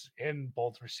weapons in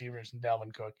both receivers and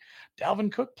Dalvin Cook.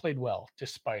 Dalvin Cook played well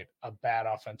despite a bad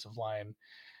offensive line.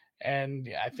 And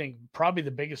I think probably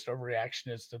the biggest overreaction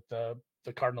is that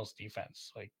the Cardinals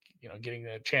defense, like, getting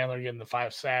Chandler getting the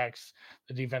 5 sacks,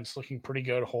 the defense looking pretty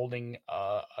good, holding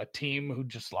a team who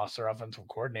just lost their offensive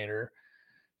coordinator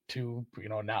to,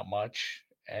 not much.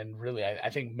 And really, I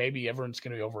think maybe everyone's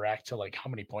going to overreact to like how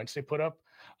many points they put up.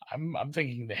 I'm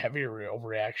thinking the heavier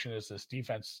overreaction is this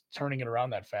defense turning it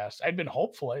around that fast. I'd been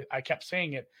hopeful. I kept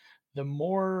saying it. The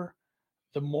more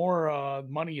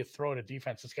money you throw at a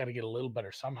defense, it's got to get a little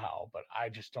better somehow. But I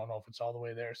just don't know if it's all the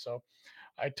way there. So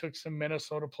I took some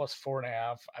Minnesota plus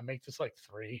 4.5. I make this like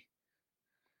 3.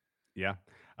 Yeah.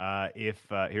 If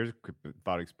here's a quick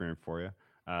thought experiment for you.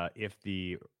 If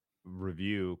the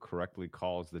review correctly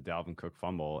calls the Dalvin Cook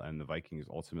fumble and the Vikings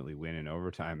ultimately win in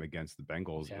overtime against the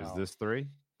Bengals, is this 3?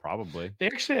 Probably. They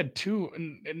actually had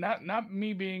 2, and not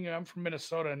me being I'm from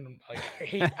Minnesota, and like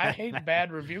I hate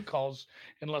bad review calls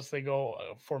unless they go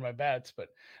for my bets, but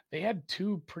they had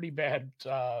 2 pretty bad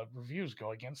reviews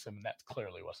go against them, and that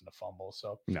clearly wasn't a fumble.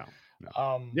 So no.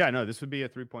 This would be a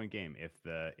 3-point game if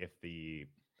the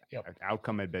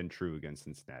outcome had been true against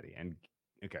Cincinnati. And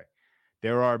okay,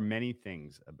 there are many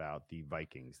things about the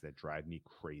Vikings that drive me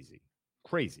crazy,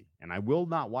 and I will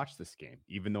not watch this game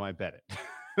even though I bet it.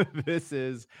 This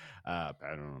is, I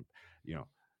don't know,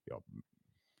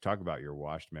 talk about your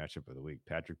washed matchup of the week.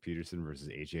 Patrick Peterson versus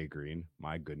AJ Green.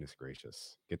 My goodness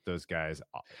gracious. Get those guys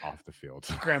off the field.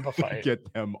 Grandpa fight.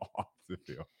 Get them off the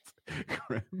field.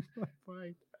 Grandpa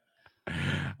fight.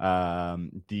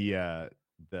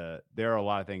 There are a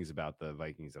lot of things about the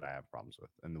Vikings that I have problems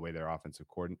with, and the way their offensive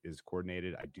is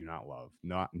coordinated, I do not love.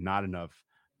 Not enough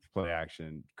play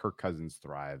action. Kirk Cousins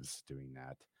thrives doing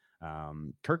that.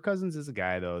 Kirk Cousins is a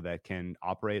guy though that can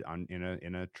operate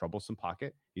in a troublesome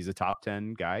pocket. He's a top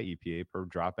 10 guy EPA per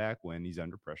dropback when he's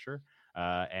under pressure.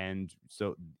 And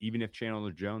so even if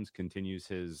Chandler Jones continues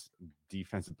his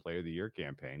defensive player of the year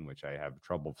campaign, which I have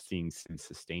trouble seeing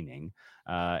sustaining,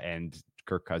 and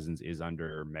Kirk Cousins is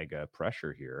under mega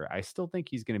pressure here, I still think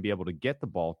he's going to be able to get the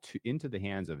ball into the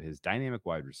hands of his dynamic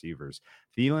wide receivers.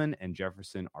 Thielen and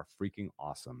Jefferson are freaking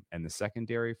awesome. And the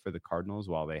secondary for the Cardinals,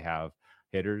 while they have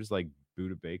hitters like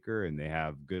Budda Baker and they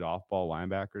have good off-ball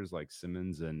linebackers like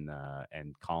Simmons and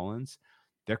Collins,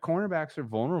 their cornerbacks are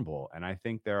vulnerable. And I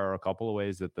think there are a couple of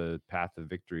ways that the path of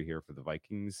victory here for the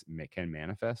Vikings can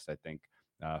manifest. I think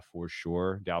for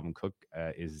sure Dalvin Cook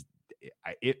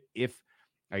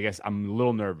I guess I'm a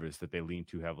little nervous that they lean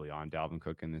too heavily on Dalvin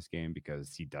Cook in this game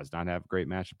because he does not have a great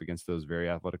matchup against those very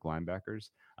athletic linebackers.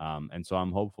 And so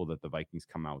I'm hopeful that the Vikings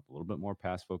come out with a little bit more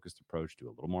pass-focused approach, do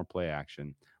a little more play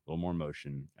action, a little more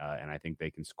motion. And I think they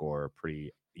can score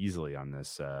pretty easily on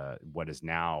this, what is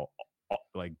now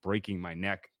like breaking my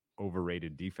neck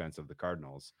overrated defense of the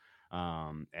Cardinals.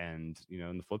 And,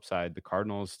 on the flip side, the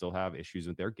Cardinals still have issues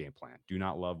with their game plan. Do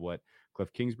not love what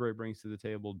Cliff Kingsbury brings to the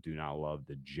table. Do not love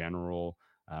the general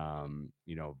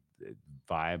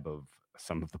vibe of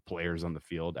some of the players on the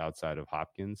field outside of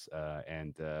Hopkins.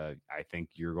 And I think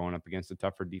you're going up against a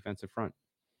tougher defensive front.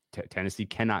 Tennessee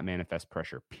cannot manifest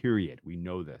pressure, period. We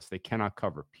know this. They cannot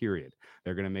cover, period.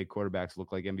 They're going to make quarterbacks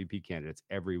look like MVP candidates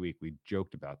every week. We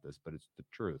joked about this, but it's the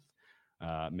truth.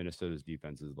 Minnesota's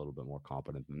defense is a little bit more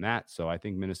competent than that. So I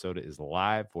think Minnesota is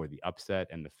live for the upset.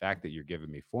 And the fact that you're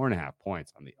giving me 4.5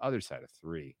 points on the other side of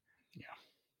 3. Yeah.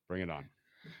 Bring it on.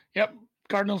 Yep.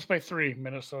 Cardinals by 3.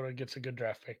 Minnesota gets a good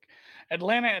draft pick.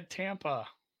 Atlanta at Tampa.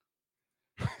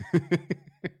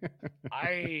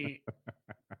 I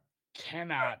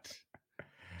cannot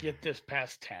get this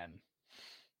past 10.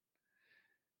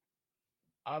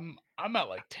 I'm at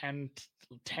like 10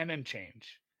 and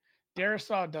change.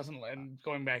 Darisaw doesn't, and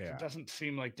going back, It doesn't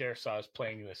seem like Darisaw is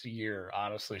playing this year,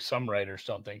 honestly. Some writers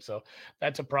don't think so.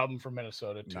 That's a problem for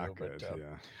Minnesota too. Not good,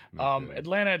 but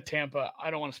Atlanta at Tampa,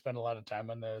 I don't want to spend a lot of time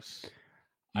on this.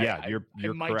 Yeah, I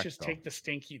might correct, just take the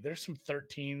stinky. There's some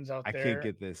 13s out there. I can't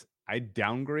get this. I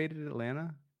downgraded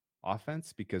Atlanta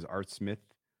offense because Art Smith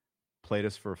played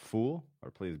us for a fool,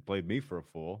 or played me for a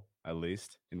fool, at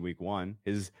least in week 1.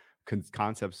 His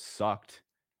concepts sucked.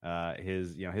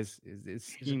 His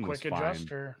scheme was fine,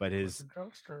 adjuster. But is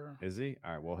he?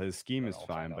 All right. Well, his scheme is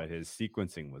fine, but his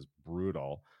sequencing was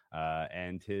brutal.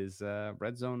 And his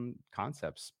red zone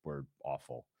concepts were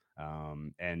awful.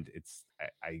 And it's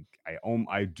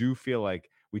I do feel like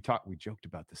we joked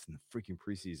about this in the freaking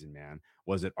preseason, man.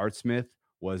 Was it Art Smith?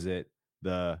 Was it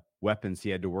the weapons he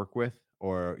had to work with?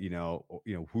 Or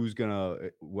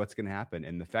what's gonna happen?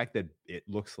 And the fact that it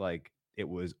looks like it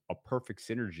was a perfect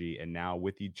synergy, and now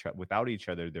without each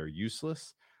other, they're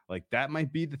useless. Like that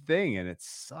might be the thing, and it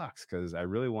sucks because I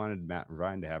really wanted Matt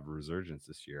Ryan to have a resurgence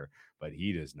this year, but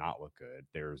he does not look good.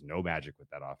 There's no magic with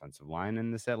that offensive line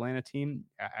in this Atlanta team.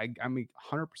 I'm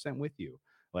 100% with you.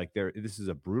 Like this is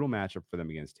a brutal matchup for them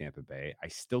against Tampa Bay. I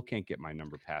still can't get my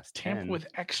number past Tampa 10. With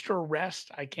extra rest.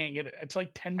 I can't get it. It's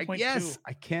like 10.2. Yes,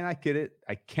 I cannot get it.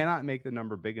 I cannot make the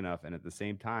number big enough, and at the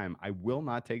same time, I will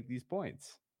not take these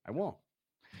points. I won't.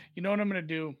 You know what I'm going to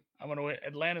do? I'm going to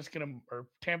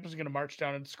Tampa's going to march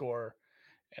down and score,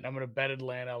 and I'm going to bet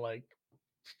Atlanta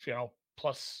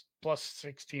plus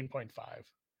 16.5.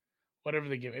 Whatever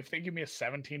they give. If they give me a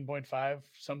 17.5,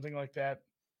 something like that,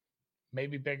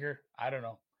 maybe bigger. I don't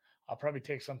know. I'll probably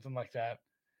take something like that.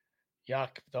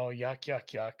 Yuck, though.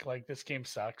 Yuck. Like, this game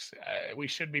sucks. We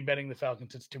should be betting the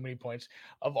Falcons. It's too many points.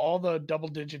 Of all the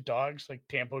double-digit dogs, like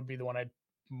Tampa would be the one I'd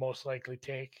most likely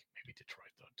take. Maybe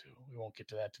Detroit, though, too. We won't get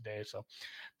to that today. So,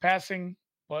 passing,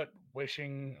 but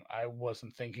wishing I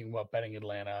wasn't thinking about betting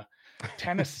Atlanta.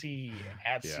 Tennessee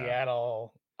at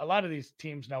Seattle. A lot of these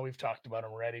teams now, we've talked about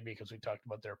them already because we talked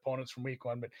about their opponents from week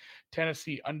 1, but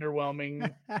Tennessee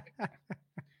underwhelming.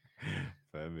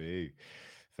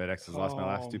 FedEx has lost my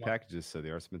last 2 packages, so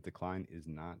the Art Smith decline is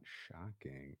not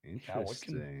shocking.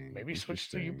 Interesting. Maybe switch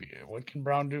to you. What can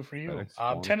Brown do for you?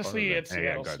 Tennessee at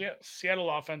Seattle. Seattle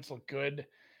offense looked good.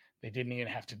 They didn't even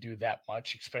have to do that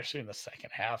much, especially in the second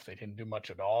half. They didn't do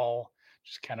much at all.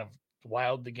 Just kind of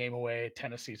wiled the game away.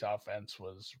 Tennessee's offense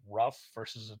was rough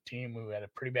versus a team who had a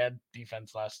pretty bad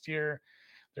defense last year.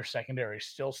 Their secondary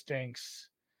still stinks.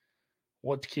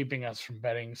 What's keeping us from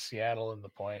betting Seattle and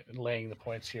laying the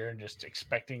points here and just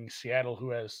expecting Seattle,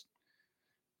 who has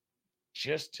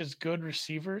just as good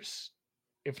receivers,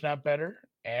 if not better,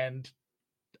 and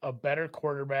a better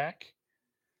quarterback.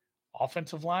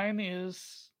 Offensive line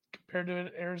is compared to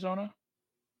Arizona?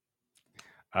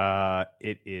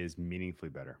 It is meaningfully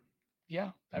better.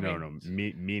 Yeah.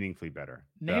 Meaningfully better.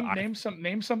 Name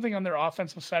something on their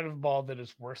offensive side of the ball that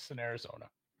is worse than Arizona.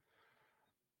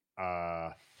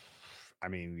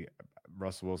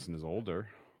 Russell Wilson is older.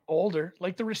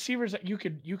 Like the receivers that you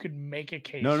could make a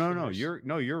case. No.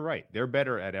 You're right. They're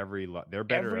better at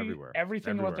everywhere.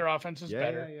 Everything about their offense is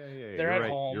better. Yeah. They're at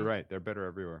home. You're right. They're better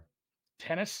everywhere.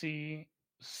 Tennessee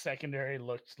secondary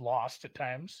looked lost at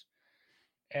times,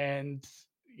 and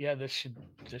this should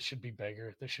be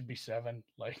bigger. This should be 7.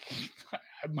 Like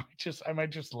I might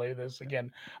just lay this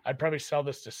again. I'd probably sell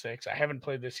this to 6. I haven't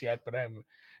played this yet, but I'm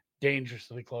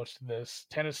dangerously close to this.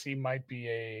 Tennessee might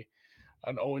be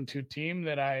an 0-2 team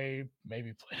that I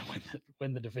maybe play to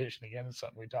win the division again. It's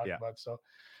something we talked about. So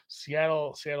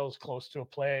Seattle's close to a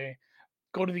play.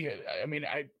 Go to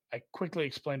I quickly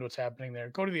explained what's happening there.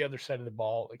 Go to the other side of the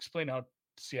ball. Explain how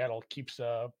Seattle keeps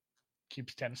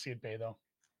Tennessee at bay, though.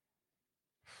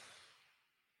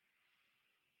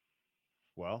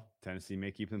 Well, Tennessee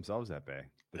may keep themselves at bay.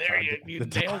 You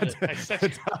nailed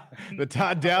it. The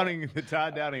Todd Downing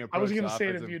approach. I was going to say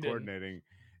it if you coordinating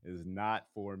is not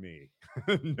for me.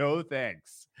 No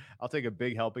thanks. I'll take a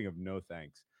big helping of no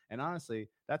thanks. And honestly,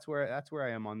 that's where I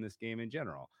am on this game in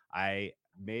general. I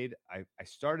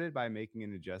started by making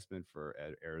an adjustment for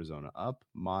Arizona up,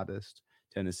 modest,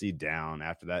 Tennessee down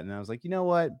after that, and I was like, you know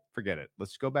what? Forget it.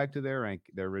 Let's go back to their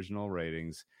original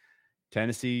ratings.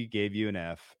 Tennessee gave you an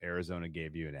F. Arizona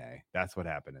gave you an A. That's what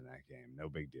happened in that game. No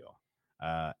big deal.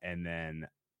 And then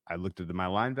I looked at my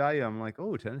line value. I'm like,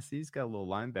 oh, Tennessee's got a little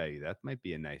line value. That might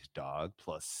be a nice dog,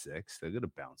 +6. They're going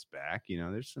to bounce back.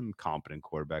 There's some competent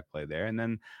quarterback play there. And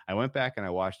then I went back and I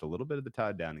watched a little bit of the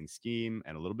Todd Downing scheme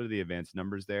and a little bit of the advanced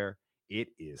numbers there. It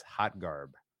is hot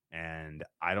garb. And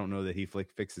I don't know that he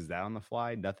fixes that on the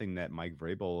fly. Nothing that Mike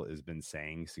Vrabel has been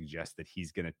saying suggests that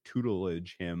he's going to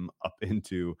tutelage him up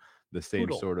into the same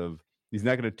sort of. He's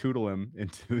not going to tootle him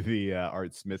into the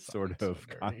Art Smith sort of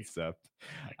concept.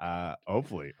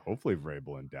 Hopefully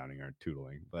Vrabel and Downing aren't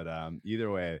tootling. But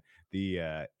either way,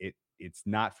 it's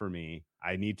not for me.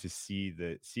 I need to see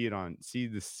it on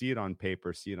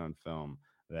paper, see it on film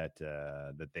that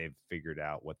they've figured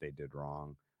out what they did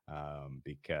wrong.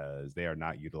 Because they are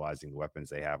not utilizing the weapons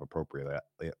they have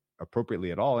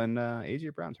appropriately at all. And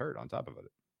AJ Brown's hurt on top of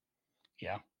it.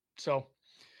 Yeah. So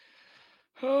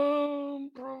I'm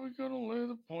probably going to lay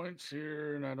the points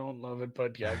here, and I don't love it.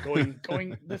 But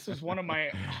going, this is one of my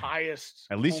highest.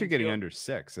 At least you're getting under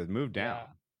 6. It moved down.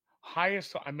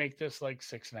 Highest, I make this like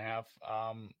 6.5.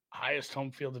 Highest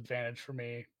home field advantage for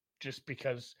me, just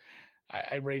because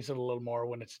I raise it a little more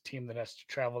when it's a team that has to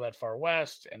travel that far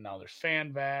west, and now there's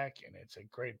FanVac, and it's a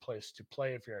great place to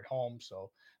play if you're at home.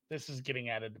 So this is getting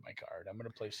added to my card. I'm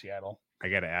going to play Seattle. I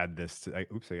got to add this. I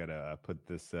got to put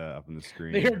this up on the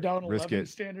screen. They are down 11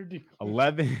 standard.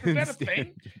 11. Is that a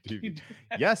thing?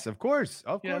 Yes, of course.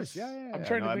 Of yes. course. Yeah. I'm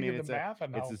trying to think of the math.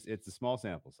 It's a small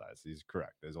sample size. He's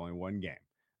correct. There's only one game.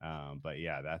 But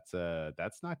yeah, that's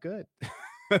not good.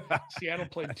 Seattle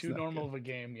played too normal of a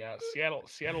game. Yeah,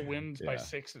 Seattle wins by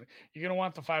 6. You're gonna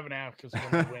want the 5.5 because they're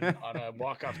gonna win on a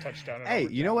walk-off touchdown. Hey,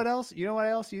 you know what else? You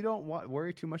don't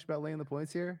worry too much about laying the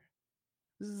points here.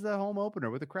 This is the home opener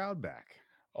with the crowd back.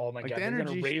 Oh my God! The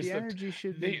energy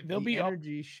should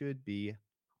be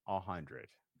 100.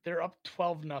 They're up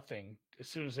 12-0 as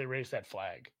soon as they raise that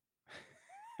flag.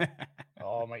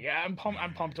 Oh my God!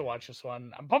 I'm pumped to watch this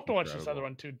one. I'm pumped to watch this other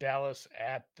one too. Dallas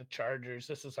at the Chargers.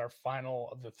 This is our final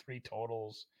of the 3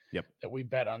 totals. Yep. That we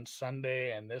bet on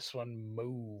Sunday, and this one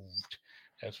moved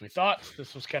as we thought.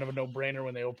 This was kind of a no-brainer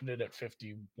when they opened it at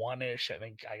 51-ish. I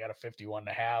think I got a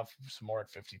 51.5, some more at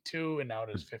 52, and now it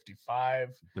is 55.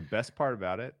 The best part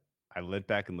about it, I lit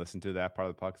back and listened to that part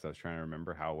of the podcast. I was trying to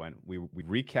remember how it went. We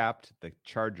recapped the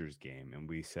Chargers game, and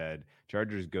we said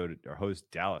Chargers go to or host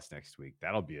Dallas next week.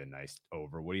 That'll be a nice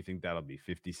over. What do you think that'll be?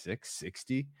 56,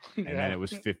 60? And then it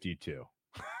was 52.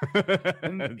 I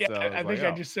think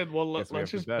I just said, well, let's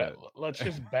just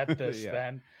bet this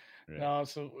then. Yeah. No,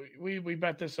 so we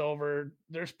bet this over.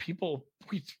 There's people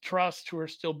we trust who are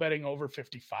still betting over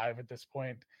 55 at this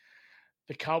point.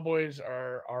 The Cowboys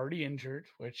are already injured,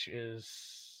 which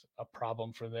is a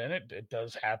problem for them. It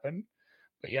does happen.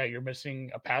 But yeah, you're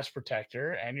missing a pass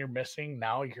protector, and you're missing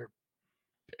now your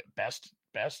best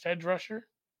edge rusher.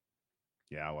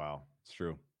 Yeah, wow. It's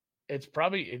true. It's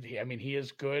probably, I mean, he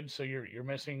is good. So you're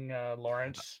missing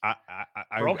Lawrence.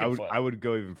 I would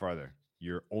go even farther.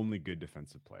 Your only good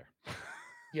defensive player.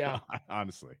 Yeah.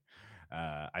 Honestly.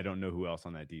 I don't know who else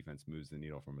on that defense moves the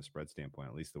needle from a spread standpoint,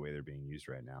 at least the way they're being used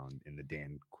right now in the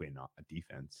Dan Quinn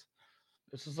defense.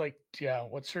 This is like, yeah,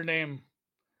 what's her name?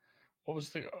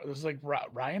 This is like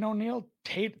Ryan O'Neal?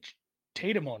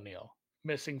 Tatum O'Neal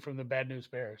missing from the Bad News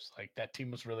Bears. Like that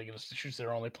team was really going to choose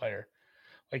their only player.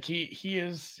 Like he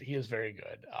is very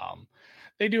good.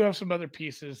 They do have some other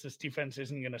pieces. This defense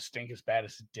isn't going to stink as bad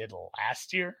as it did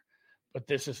last year, but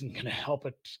this isn't going to help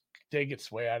it dig its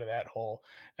way out of that hole.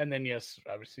 And then, yes,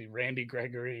 obviously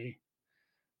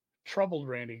troubled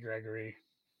Randy Gregory,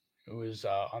 who is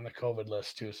on the COVID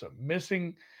list too. So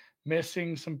missing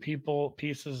some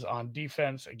pieces on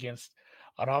defense against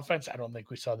on offense. I don't think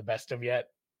we saw the best of yet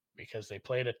because they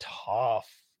played a tough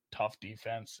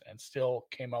defense and still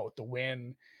came out with the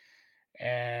win.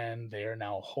 And they are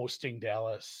now hosting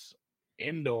Dallas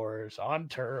indoors on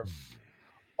turf.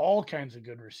 All kinds of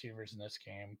good receivers in this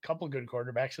game, a couple of good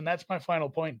quarterbacks. And that's my final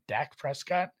point. Dak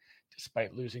Prescott,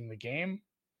 despite losing the game,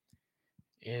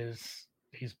 he's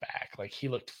back. Like he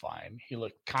looked fine. He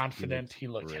looked confident. He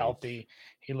looked healthy.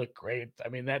 He looked great. I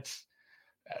mean, that's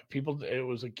it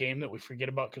was a game that we forget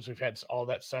about because we've had all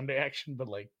that Sunday action, but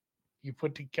like you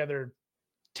put together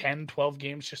 10, 12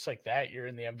 games just like that, you're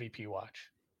in the MVP watch.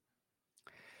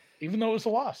 Even though it was a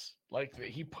loss, like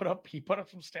he put up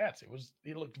some stats.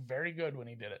 He looked very good when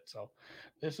he did it. So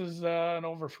this is an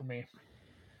over for me.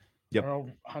 Yep.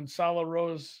 Hansala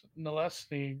Rose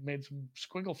Nalesny made some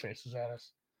squiggle faces at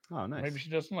us. Oh, nice. Maybe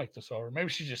she doesn't like this over. Maybe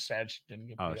she's just sad she didn't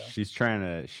get. Oh, she's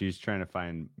trying to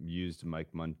find used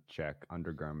Mike Munchak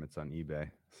undergarments on eBay.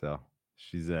 So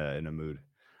she's in a mood.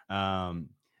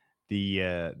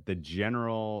 The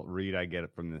general read I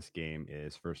get from this game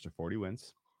is first to 40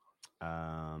 wins.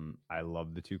 I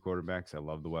love the 2 quarterbacks. I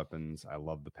love the weapons. I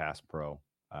love the pass pro.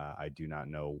 I do not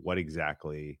know what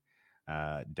exactly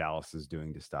Dallas is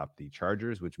doing to stop the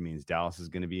Chargers, which means Dallas is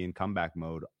going to be in comeback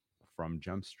mode from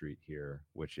Jump Street here,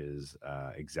 which is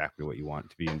exactly what you want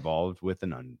to be involved with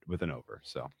an over.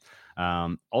 So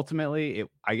ultimately,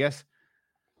 I guess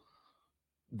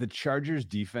the Chargers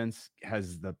defense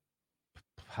has the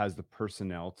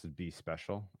personnel to be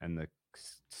special, and the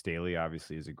Staley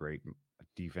obviously is a great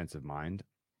defensive mind.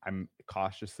 I'm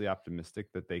cautiously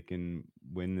optimistic that they can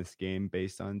win this game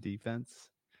based on defense.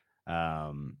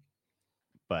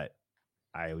 But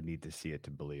I would need to see it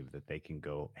to believe that they can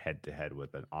go head to head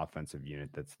with an offensive unit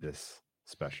that's this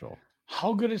special.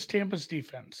 How good is Tampa's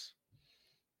defense?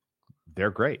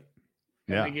 They're great.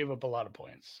 And they gave up a lot of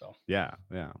points. So yeah.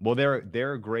 Well,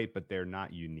 they're great, but they're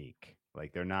not unique.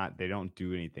 Like they don't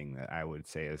do anything that I would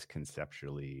say is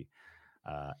conceptually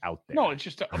out there. No, it's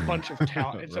just a bunch of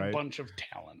talent. It's right? A bunch of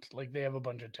talent. Like they have a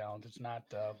bunch of talent. It's not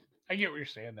I get what you're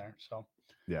saying there. So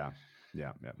yeah.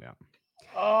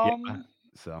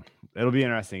 So it'll be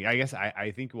interesting. I guess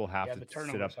I think we'll have to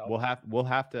sit up. We'll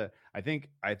have to. I think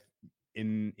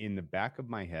in the back of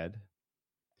my head,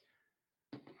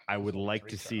 I would like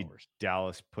to see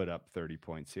Dallas put up 30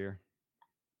 points here.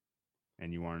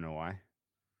 And you want to know why?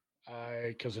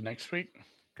 Because of next week.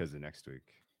 Because of next week.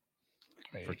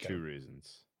 For two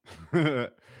reasons.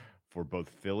 For both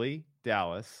Philly,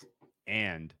 Dallas,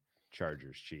 and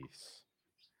Chargers, Chiefs.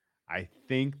 I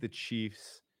think the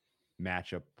Chiefs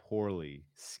match up poorly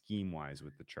scheme-wise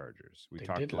with the Chargers. They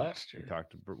did last year.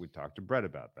 We talked to Brett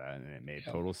about that, and it made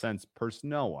total sense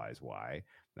personnel-wise why.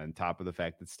 On top of the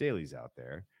fact that Staley's out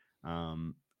there.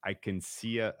 I can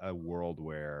see a world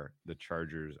where the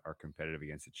Chargers are competitive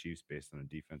against the Chiefs based on a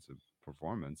defensive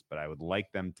performance, but I'd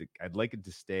like it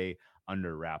to stay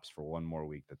under wraps for one more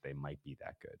week that they might be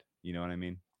that good. You know what I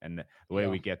mean? And the way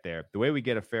we get there, the way we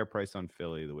get a fair price on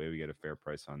Philly, the way we get a fair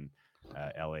price on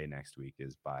LA next week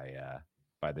is by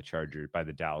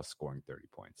the Dallas scoring 30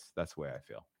 points. That's the way I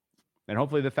feel. And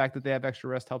hopefully the fact that they have extra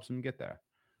rest helps them get there.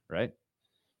 Right.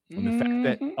 And the fact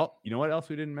that, you know what else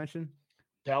we didn't mention?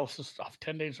 Dallas is off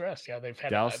 10 days rest. Yeah, they've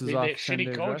had a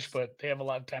shitty coach, but they have a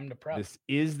lot of time to prep. This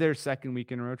is their second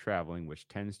week in a row traveling, which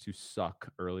tends to suck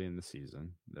early in the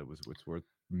season. It's worth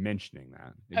mentioning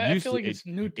that. It's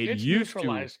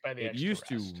neutralized by the extra rest.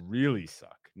 It used to really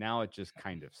suck. Now it just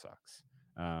kind of sucks.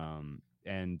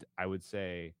 And I would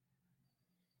say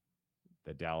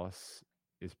that Dallas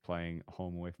is playing a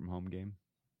home away from home game.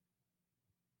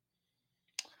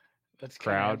 That's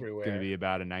crowd going to be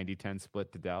about a 90-10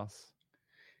 split to Dallas.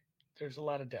 There's a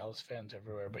lot of Dallas fans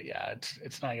everywhere, but yeah,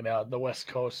 it's not gonna the West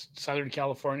Coast, Southern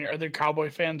California. Are there Cowboy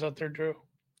fans out there, Drew?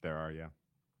 There are, yeah.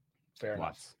 Fair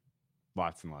enough.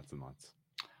 Lots and lots and lots.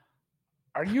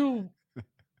 Are you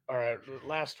all right?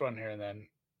 Last one here, and then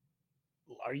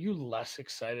are you less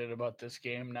excited about this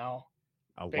game now?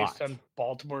 Based on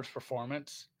Baltimore's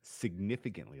performance?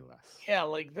 Significantly less. Yeah,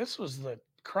 like this was the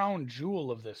crown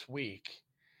jewel of this week.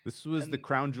 This was the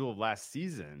crown jewel of last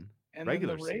season. And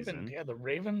regular the Ravens, season. Yeah, the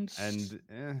Ravens.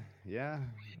 And yeah.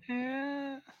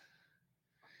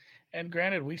 And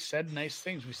granted, we said nice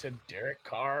things. We said Derek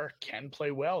Carr can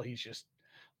play well. He's just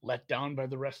let down by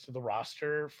the rest of the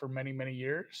roster for many, many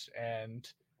years. And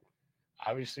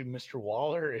obviously, Mr.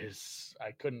 Waller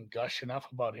I couldn't gush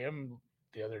enough about him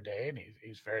the other day, and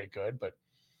he's very good. But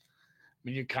I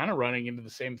mean, you're kind of running into the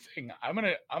same thing. I'm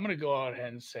gonna go out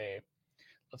ahead and say,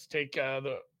 let's take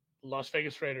the Las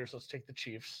Vegas Raiders. Let's take the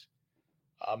Chiefs.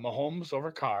 Mahomes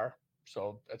over Carr,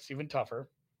 so that's even tougher.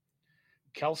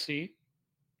 Kelsey,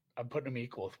 I'm putting him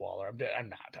equal with Waller. I'm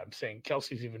not. I'm saying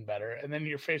Kelsey's even better. And then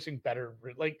you're facing better.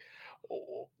 Like,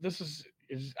 this is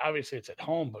obviously it's at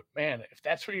home, but man, if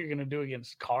that's what you're going to do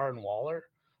against Carr and Waller,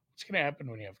 what's going to happen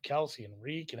when you have Kelsey and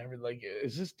Reek and everything? Like,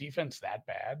 is this defense that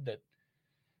bad? That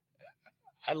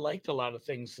I liked a lot of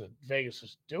things that Vegas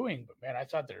was doing, but man, I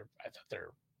thought their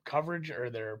coverage or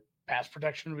their pass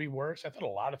protection would be worse. I thought a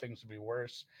lot of things would be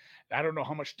worse. And I don't know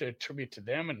how much to attribute to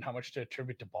them and how much to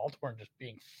attribute to Baltimore and just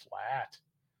being flat.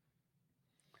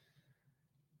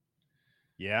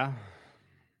 Yeah.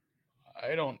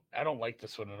 I don't like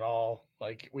this one at all.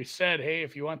 Like we said, hey,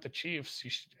 if you want the Chiefs, you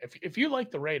should, if you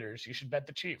like the Raiders, you should bet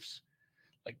the Chiefs.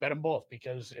 Like bet them both,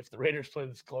 because if the Raiders play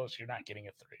this close, you're not getting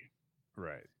a 3.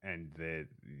 Right. And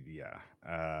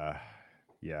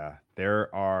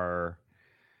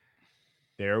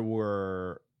there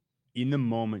were, in the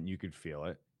moment you could feel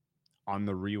it. On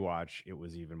the rewatch, it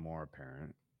was even more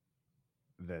apparent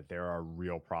that there are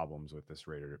real problems with this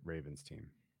Ravens team.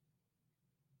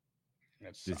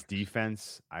 This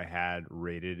defense I had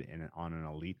rated on an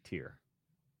elite tier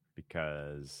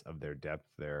because of their depth,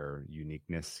 their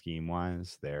uniqueness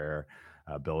scheme-wise, their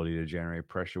ability to generate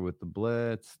pressure with the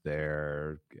blitz,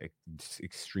 their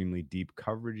extremely deep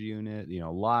coverage unit, a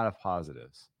lot of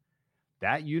positives.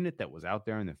 That unit that was out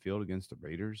there in the field against the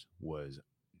Raiders was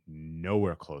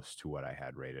nowhere close to what I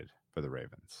had rated for the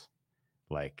Ravens.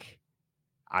 Like,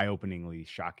 eye-openingly,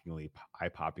 shockingly,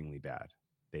 eye-poppingly bad.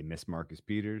 They miss Marcus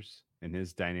Peters and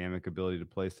his dynamic ability to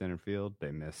play center field.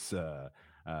 They miss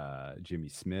Jimmy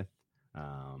Smith.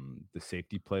 The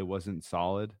safety play wasn't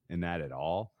solid in that at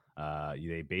all.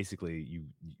 They basically,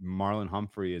 Marlon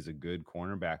Humphrey is a good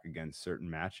cornerback against certain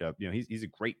matchup. He's a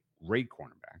great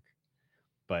cornerback,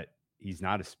 but he's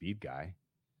not a speed guy.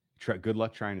 Good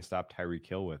luck trying to stop Tyreek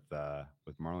Hill with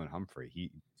Marlon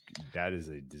Humphrey. That is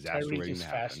a disaster. Tyreek is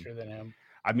faster than him.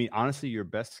 I mean, honestly, your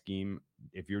best scheme,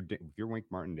 if you're Wink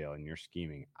Martindale and you're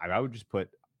scheming, I would just put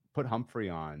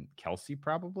Humphrey on Kelsey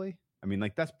probably. I mean,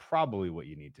 that's probably what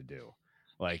you need to do.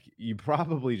 Like, you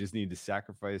probably just need to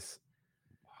sacrifice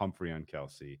Humphrey on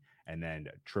Kelce, and then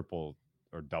triple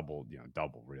or double,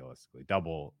 double realistically,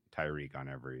 double Tyreek on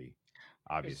every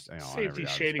obvious, safety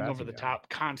shading over the top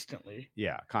constantly.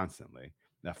 Yeah, constantly.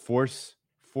 Now force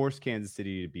Kansas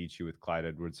City to beat you with Clyde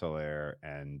Edwards-Helaire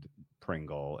and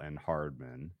Pringle and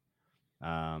Hardman.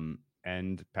 And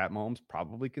Pat Mahomes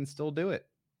probably can still do it.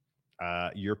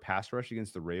 Your pass rush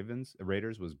against the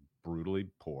Raiders was brutally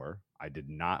poor. I did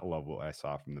not love what I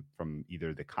saw from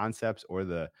either the concepts or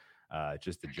the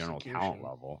just the general talent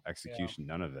level. Execution,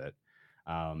 none of it.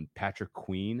 Patrick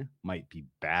Queen might be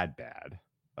bad.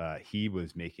 He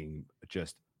was making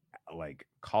just like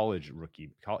college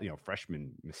rookie,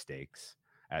 freshman mistakes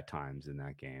at times in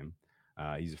that game.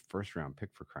 He's a first-round pick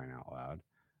for crying out loud.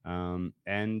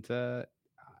 And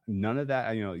none of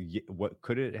that, what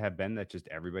could it have been that just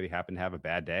everybody happened to have a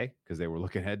bad day because they were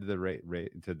looking ahead to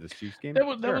the Chiefs game? That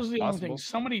was the only thing.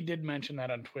 Somebody did mention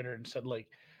that on Twitter and said, like,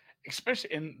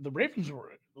 especially, and the Ravens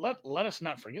were, let us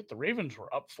not forget, the Ravens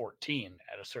were up 14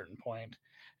 at a certain point.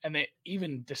 And they,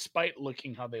 even despite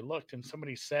looking how they looked, and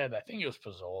somebody said, I think it was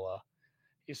Pizzola,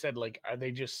 he said, like, are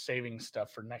they just saving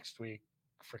stuff for next week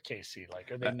for KC?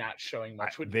 Like, are they not showing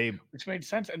much? Which made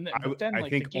sense. And then I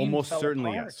think almost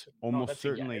certainly yes. Almost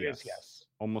certainly yes.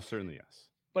 Almost certainly yes.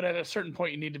 But at a certain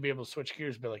point, you need to be able to switch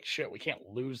gears and be like, shit, we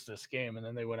can't lose this game. And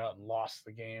then they went out and lost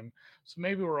the game. So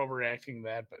maybe we're overreacting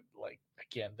that. But, like,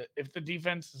 again, if the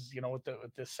defense is, with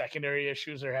the secondary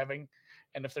issues they're having,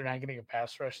 and if they're not getting a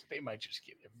pass rush, they might just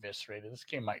get eviscerated. This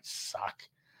game might suck.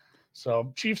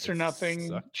 So Chiefs are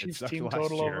nothing. Chiefs team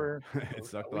total over. It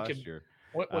sucked last year.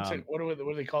 What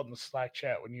do they call it in the Slack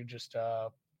chat when you just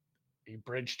you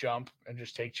bridge jump and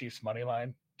just take Chiefs money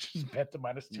line? Just bet the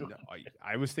 -2. No,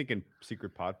 I was thinking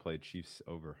secret pod play Chiefs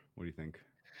over. What do you think?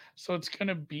 So it's going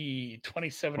to be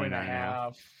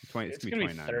 27.5. It's going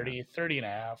to be 30 and a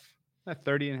half.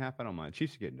 30 and a half. I don't mind.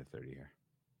 Chiefs are getting to 30 here.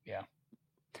 Yeah.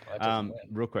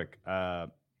 Real quick.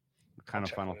 Kind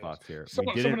of final thoughts here.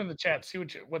 Someone in the chat, see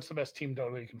what's the best team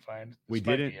total you can find. We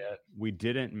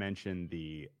didn't mention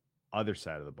the other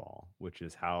side of the ball, which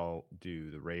is how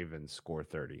do the Ravens score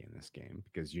 30 in this game?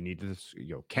 Because you need to,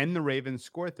 can the Ravens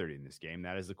score 30 in this game?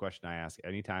 That is the question I ask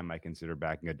anytime I consider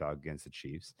backing a dog against the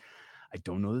Chiefs. I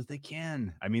don't know that they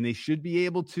can. I mean, they should be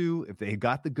able to, if they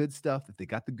got the good stuff, if they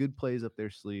got the good plays up their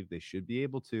sleeve, they should be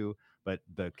able to. But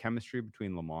the chemistry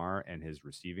between Lamar and his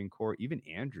receiving core, even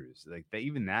Andrews,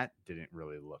 even that didn't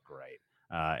really look right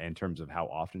in terms of how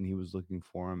often he was looking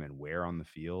for him and where on the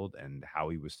field and how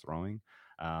he was throwing.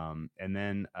 And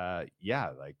then,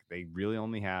 they really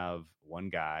only have one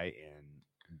guy in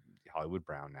Hollywood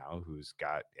Brown now who's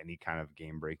got any kind of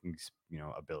game breaking,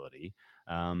 ability.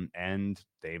 And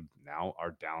they now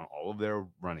are down all of their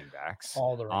running backs.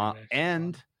 All the running backs.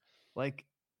 And like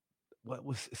what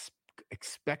was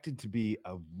expected to be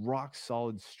a rock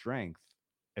solid strength,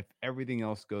 if everything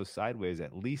else goes sideways,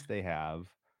 at least they have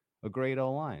a great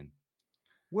O-line.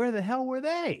 Where the hell were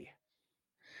they?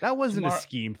 That wasn't a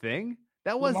scheme thing.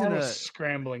 That wasn't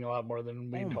scrambling a lot more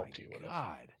than we'd hoped he would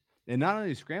have. And not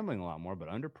only scrambling a lot more, but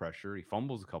under pressure, he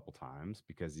fumbles a couple times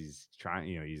because he's trying,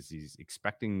 he's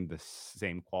expecting the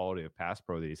same quality of pass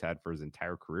pro that he's had for his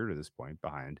entire career to this point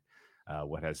behind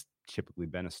what has typically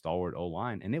been a stalwart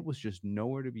O-line. And it was just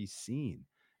nowhere to be seen.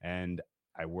 And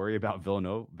I worry about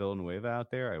Villanueva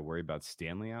out there. I worry about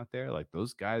Stanley out there. Like,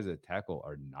 those guys at tackle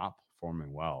are not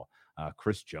performing well.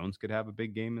 Chris Jones could have a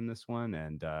big game in this one.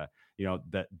 And,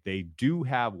 that they do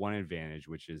have one advantage,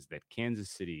 which is that Kansas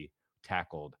City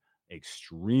tackled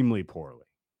extremely poorly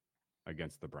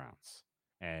against the Browns.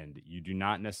 And you do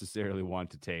not necessarily want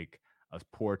to take a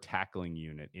poor tackling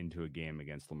unit into a game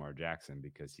against Lamar Jackson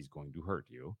because he's going to hurt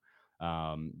you.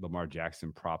 Lamar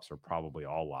Jackson props are probably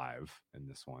all live in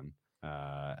this one.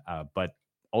 But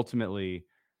ultimately,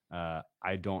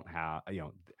 I don't have,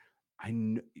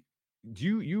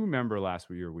 do you remember last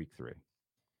year, week 3?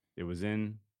 It was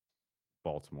in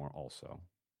Baltimore also.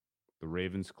 The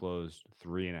Ravens closed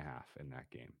 3.5 in that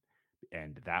game.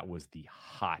 And that was the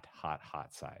hot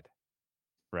side,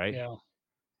 right? Yeah.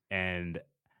 And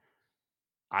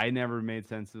I never made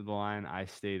sense of the line. I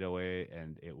stayed away,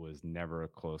 and it was never a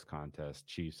close contest.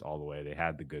 Chiefs all the way. They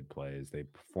had the good plays. They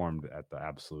performed at the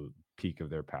absolute peak of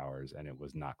their powers, and it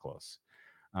was not close.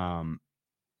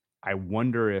 I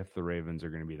wonder if the Ravens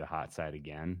are going to be the hot side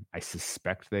again. I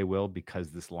suspect they will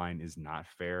because this line is not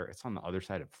fair. It's on the other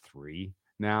side of 3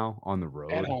 now on the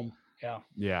road. At home, yeah.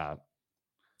 Yeah.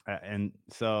 And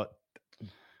so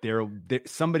there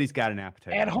somebody's got an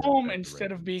appetite at home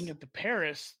instead of being at the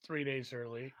Paris 3 days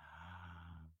early.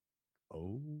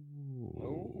 And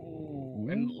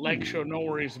Leg Show, no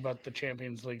worries about the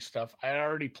Champions League stuff. I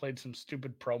already played some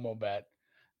stupid promo bet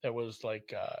that was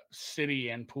like City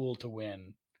and Pool to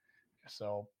win.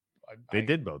 So they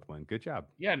did both win. Good job.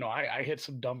 Yeah, no, I hit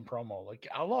some dumb promo. Like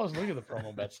I'll always look at the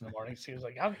promo bets in the morning. See,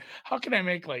 like how can I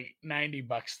make like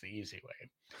 $90 the easy way?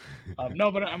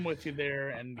 No, but I'm with you there.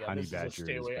 And yeah, Honey this Badger is a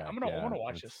stay away. Back. I'm gonna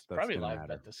watch this. Probably live matter.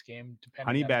 bet this game. Depending.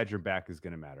 Honey Badger back is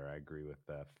gonna matter. I agree with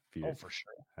that. Oh, for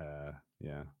sure.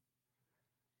 Yeah.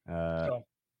 So,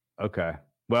 okay.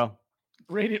 Well.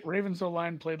 Ravens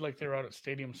O-line played like they were out at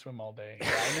Stadium Swim all day. Yeah,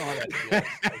 I know how that feels.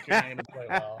 Like you're not going to play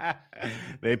well.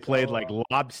 They played like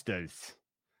lobsters.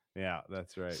 Yeah,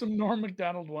 that's right. Some Norm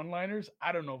Macdonald one-liners.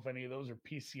 I don't know if any of those are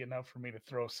PC enough for me to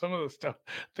throw. Some of the stuff,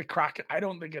 I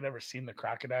don't think I'd ever seen the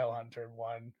Crocodile Hunter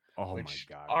one. Oh my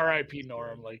God. R.I.P.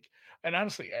 Norm. Good. Like, and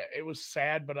honestly, it was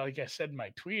sad, but like I said in my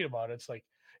tweet about it, it's like,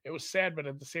 it was sad, but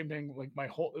at the same time, like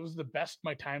it was the best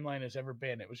my timeline has ever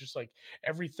been. It was just like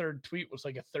every third tweet was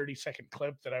like a 30-second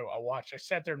clip that I watched. I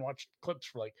sat there and watched clips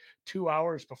for like 2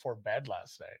 hours before bed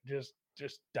last night,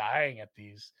 just dying at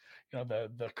these.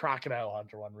 The Crocodile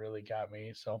Hunter one really got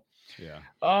me. So yeah.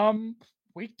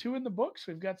 Week 2 in the books.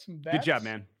 We've got some bets. Good job,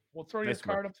 man. We'll throw your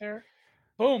card up there.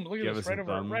 Boom! Look at this right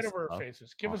over our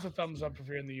faces. Give us a thumbs up if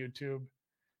you're in the YouTube.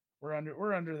 We're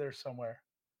under there somewhere.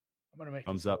 I'm going to make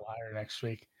thumbs up higher next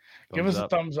week. Give us a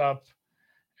thumbs up.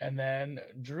 And then,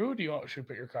 Drew, should we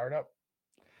put your card up?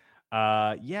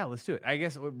 Yeah, let's do it. I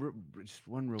guess just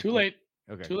one real Too quick. late.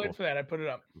 Okay. Too late for that. I put it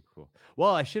up. Cool.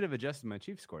 Well, I should have adjusted my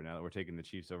Chiefs score now that we're taking the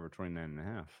Chiefs over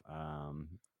 29.5.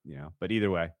 But either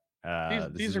way,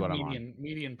 these are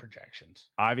median projections.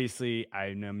 Obviously, I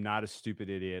am not a stupid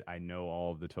idiot. I know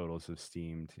all of the totals have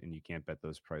steamed, and you can't bet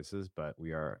those prices. But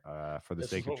we are, for the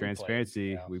sake of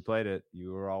transparency, we played it.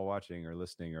 You were all watching or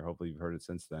listening, or hopefully you've heard it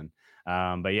since then.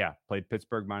 But yeah, played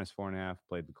Pittsburgh -4.5.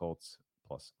 Played the Colts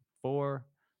 +4.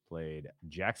 Played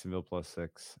Jacksonville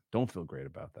 +6. Don't feel great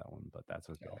about that one, but that's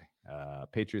okay. No.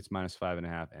 Patriots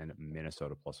 -5.5 and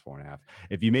Minnesota +4.5.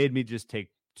 If you made me just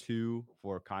take 2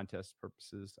 for contest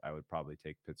purposes, I would probably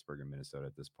take Pittsburgh and Minnesota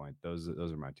at this point. Those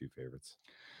are my 2 favorites.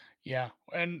 Yeah,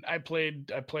 and I'm going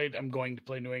to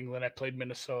play New England. I played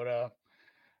Minnesota.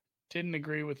 Didn't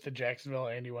agree with the Jacksonville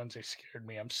Andy ones. They scared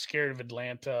me. I'm scared of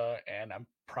Atlanta, and I'm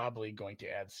probably going to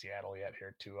add Seattle yet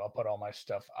here too. I'll put all my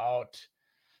stuff out.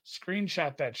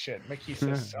 Screenshot that shit. Mickey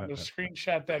says I'm going to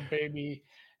screenshot that baby.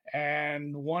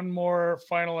 And one more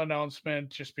final announcement,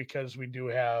 just because we do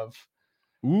have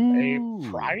a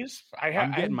prize.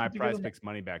 I'm getting my Prize Picks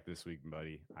money back this week,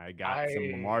 buddy. I got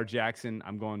some Lamar Jackson.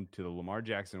 I'm going to the Lamar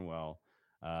Jackson well,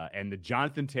 and the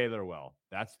Jonathan Taylor well.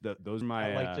 Those are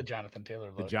my. I like the Jonathan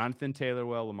Taylor. The Jonathan Taylor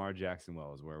well, Lamar Jackson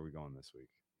well is where we're going this week.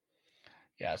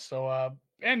 Yeah. So,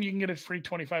 and you can get a free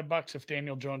 $25 if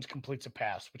Daniel Jones completes a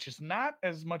pass, which is not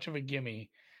as much of a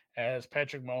gimme as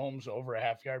Patrick Mahomes over a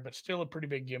half yard, but still a pretty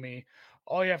big gimme.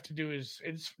 All you have to do is,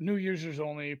 it's new users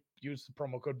only. Use the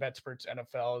promo code BetSperts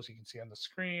NFL, as you can see on the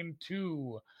screen,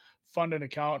 to fund an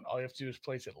account. All you have to do is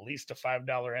place at least a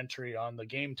 $5 entry on the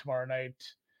game tomorrow night,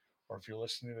 or if you're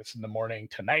listening to this in the morning,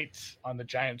 tonight on the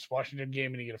Giants-Washington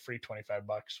game, and you get a free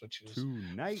 $25, which is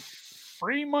tonight.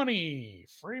 Free money.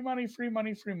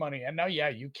 And now,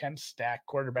 you can stack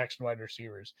quarterbacks and wide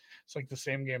receivers. It's like the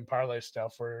same game parlay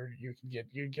stuff where you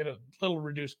get a little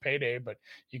reduced payday, but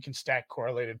you can stack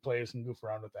correlated plays and goof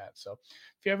around with that. So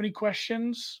if you have any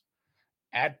questions,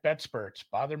 at BetSperts,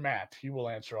 bother Matt. He will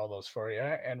answer all those for you.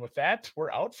 And with that,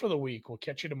 we're out for the week. We'll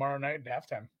catch you tomorrow night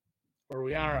at halftime, where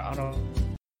we are on a...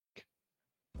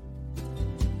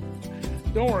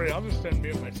 Don't worry, I'll just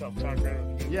unmute myself. Talk right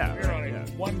over the Yeah, we're on a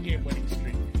 1-game winning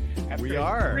streak. After we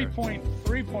are 3-point.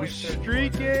 We're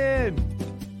streaking.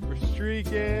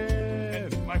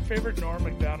 And my favorite Norm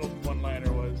Macdonald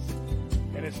one-liner was,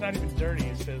 and it's not even dirty.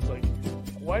 It says like,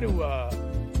 why do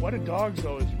dogs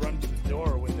always run to the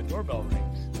door when the doorbell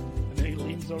rings? And then he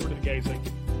leans over to the guy. He's like,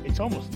 it's almost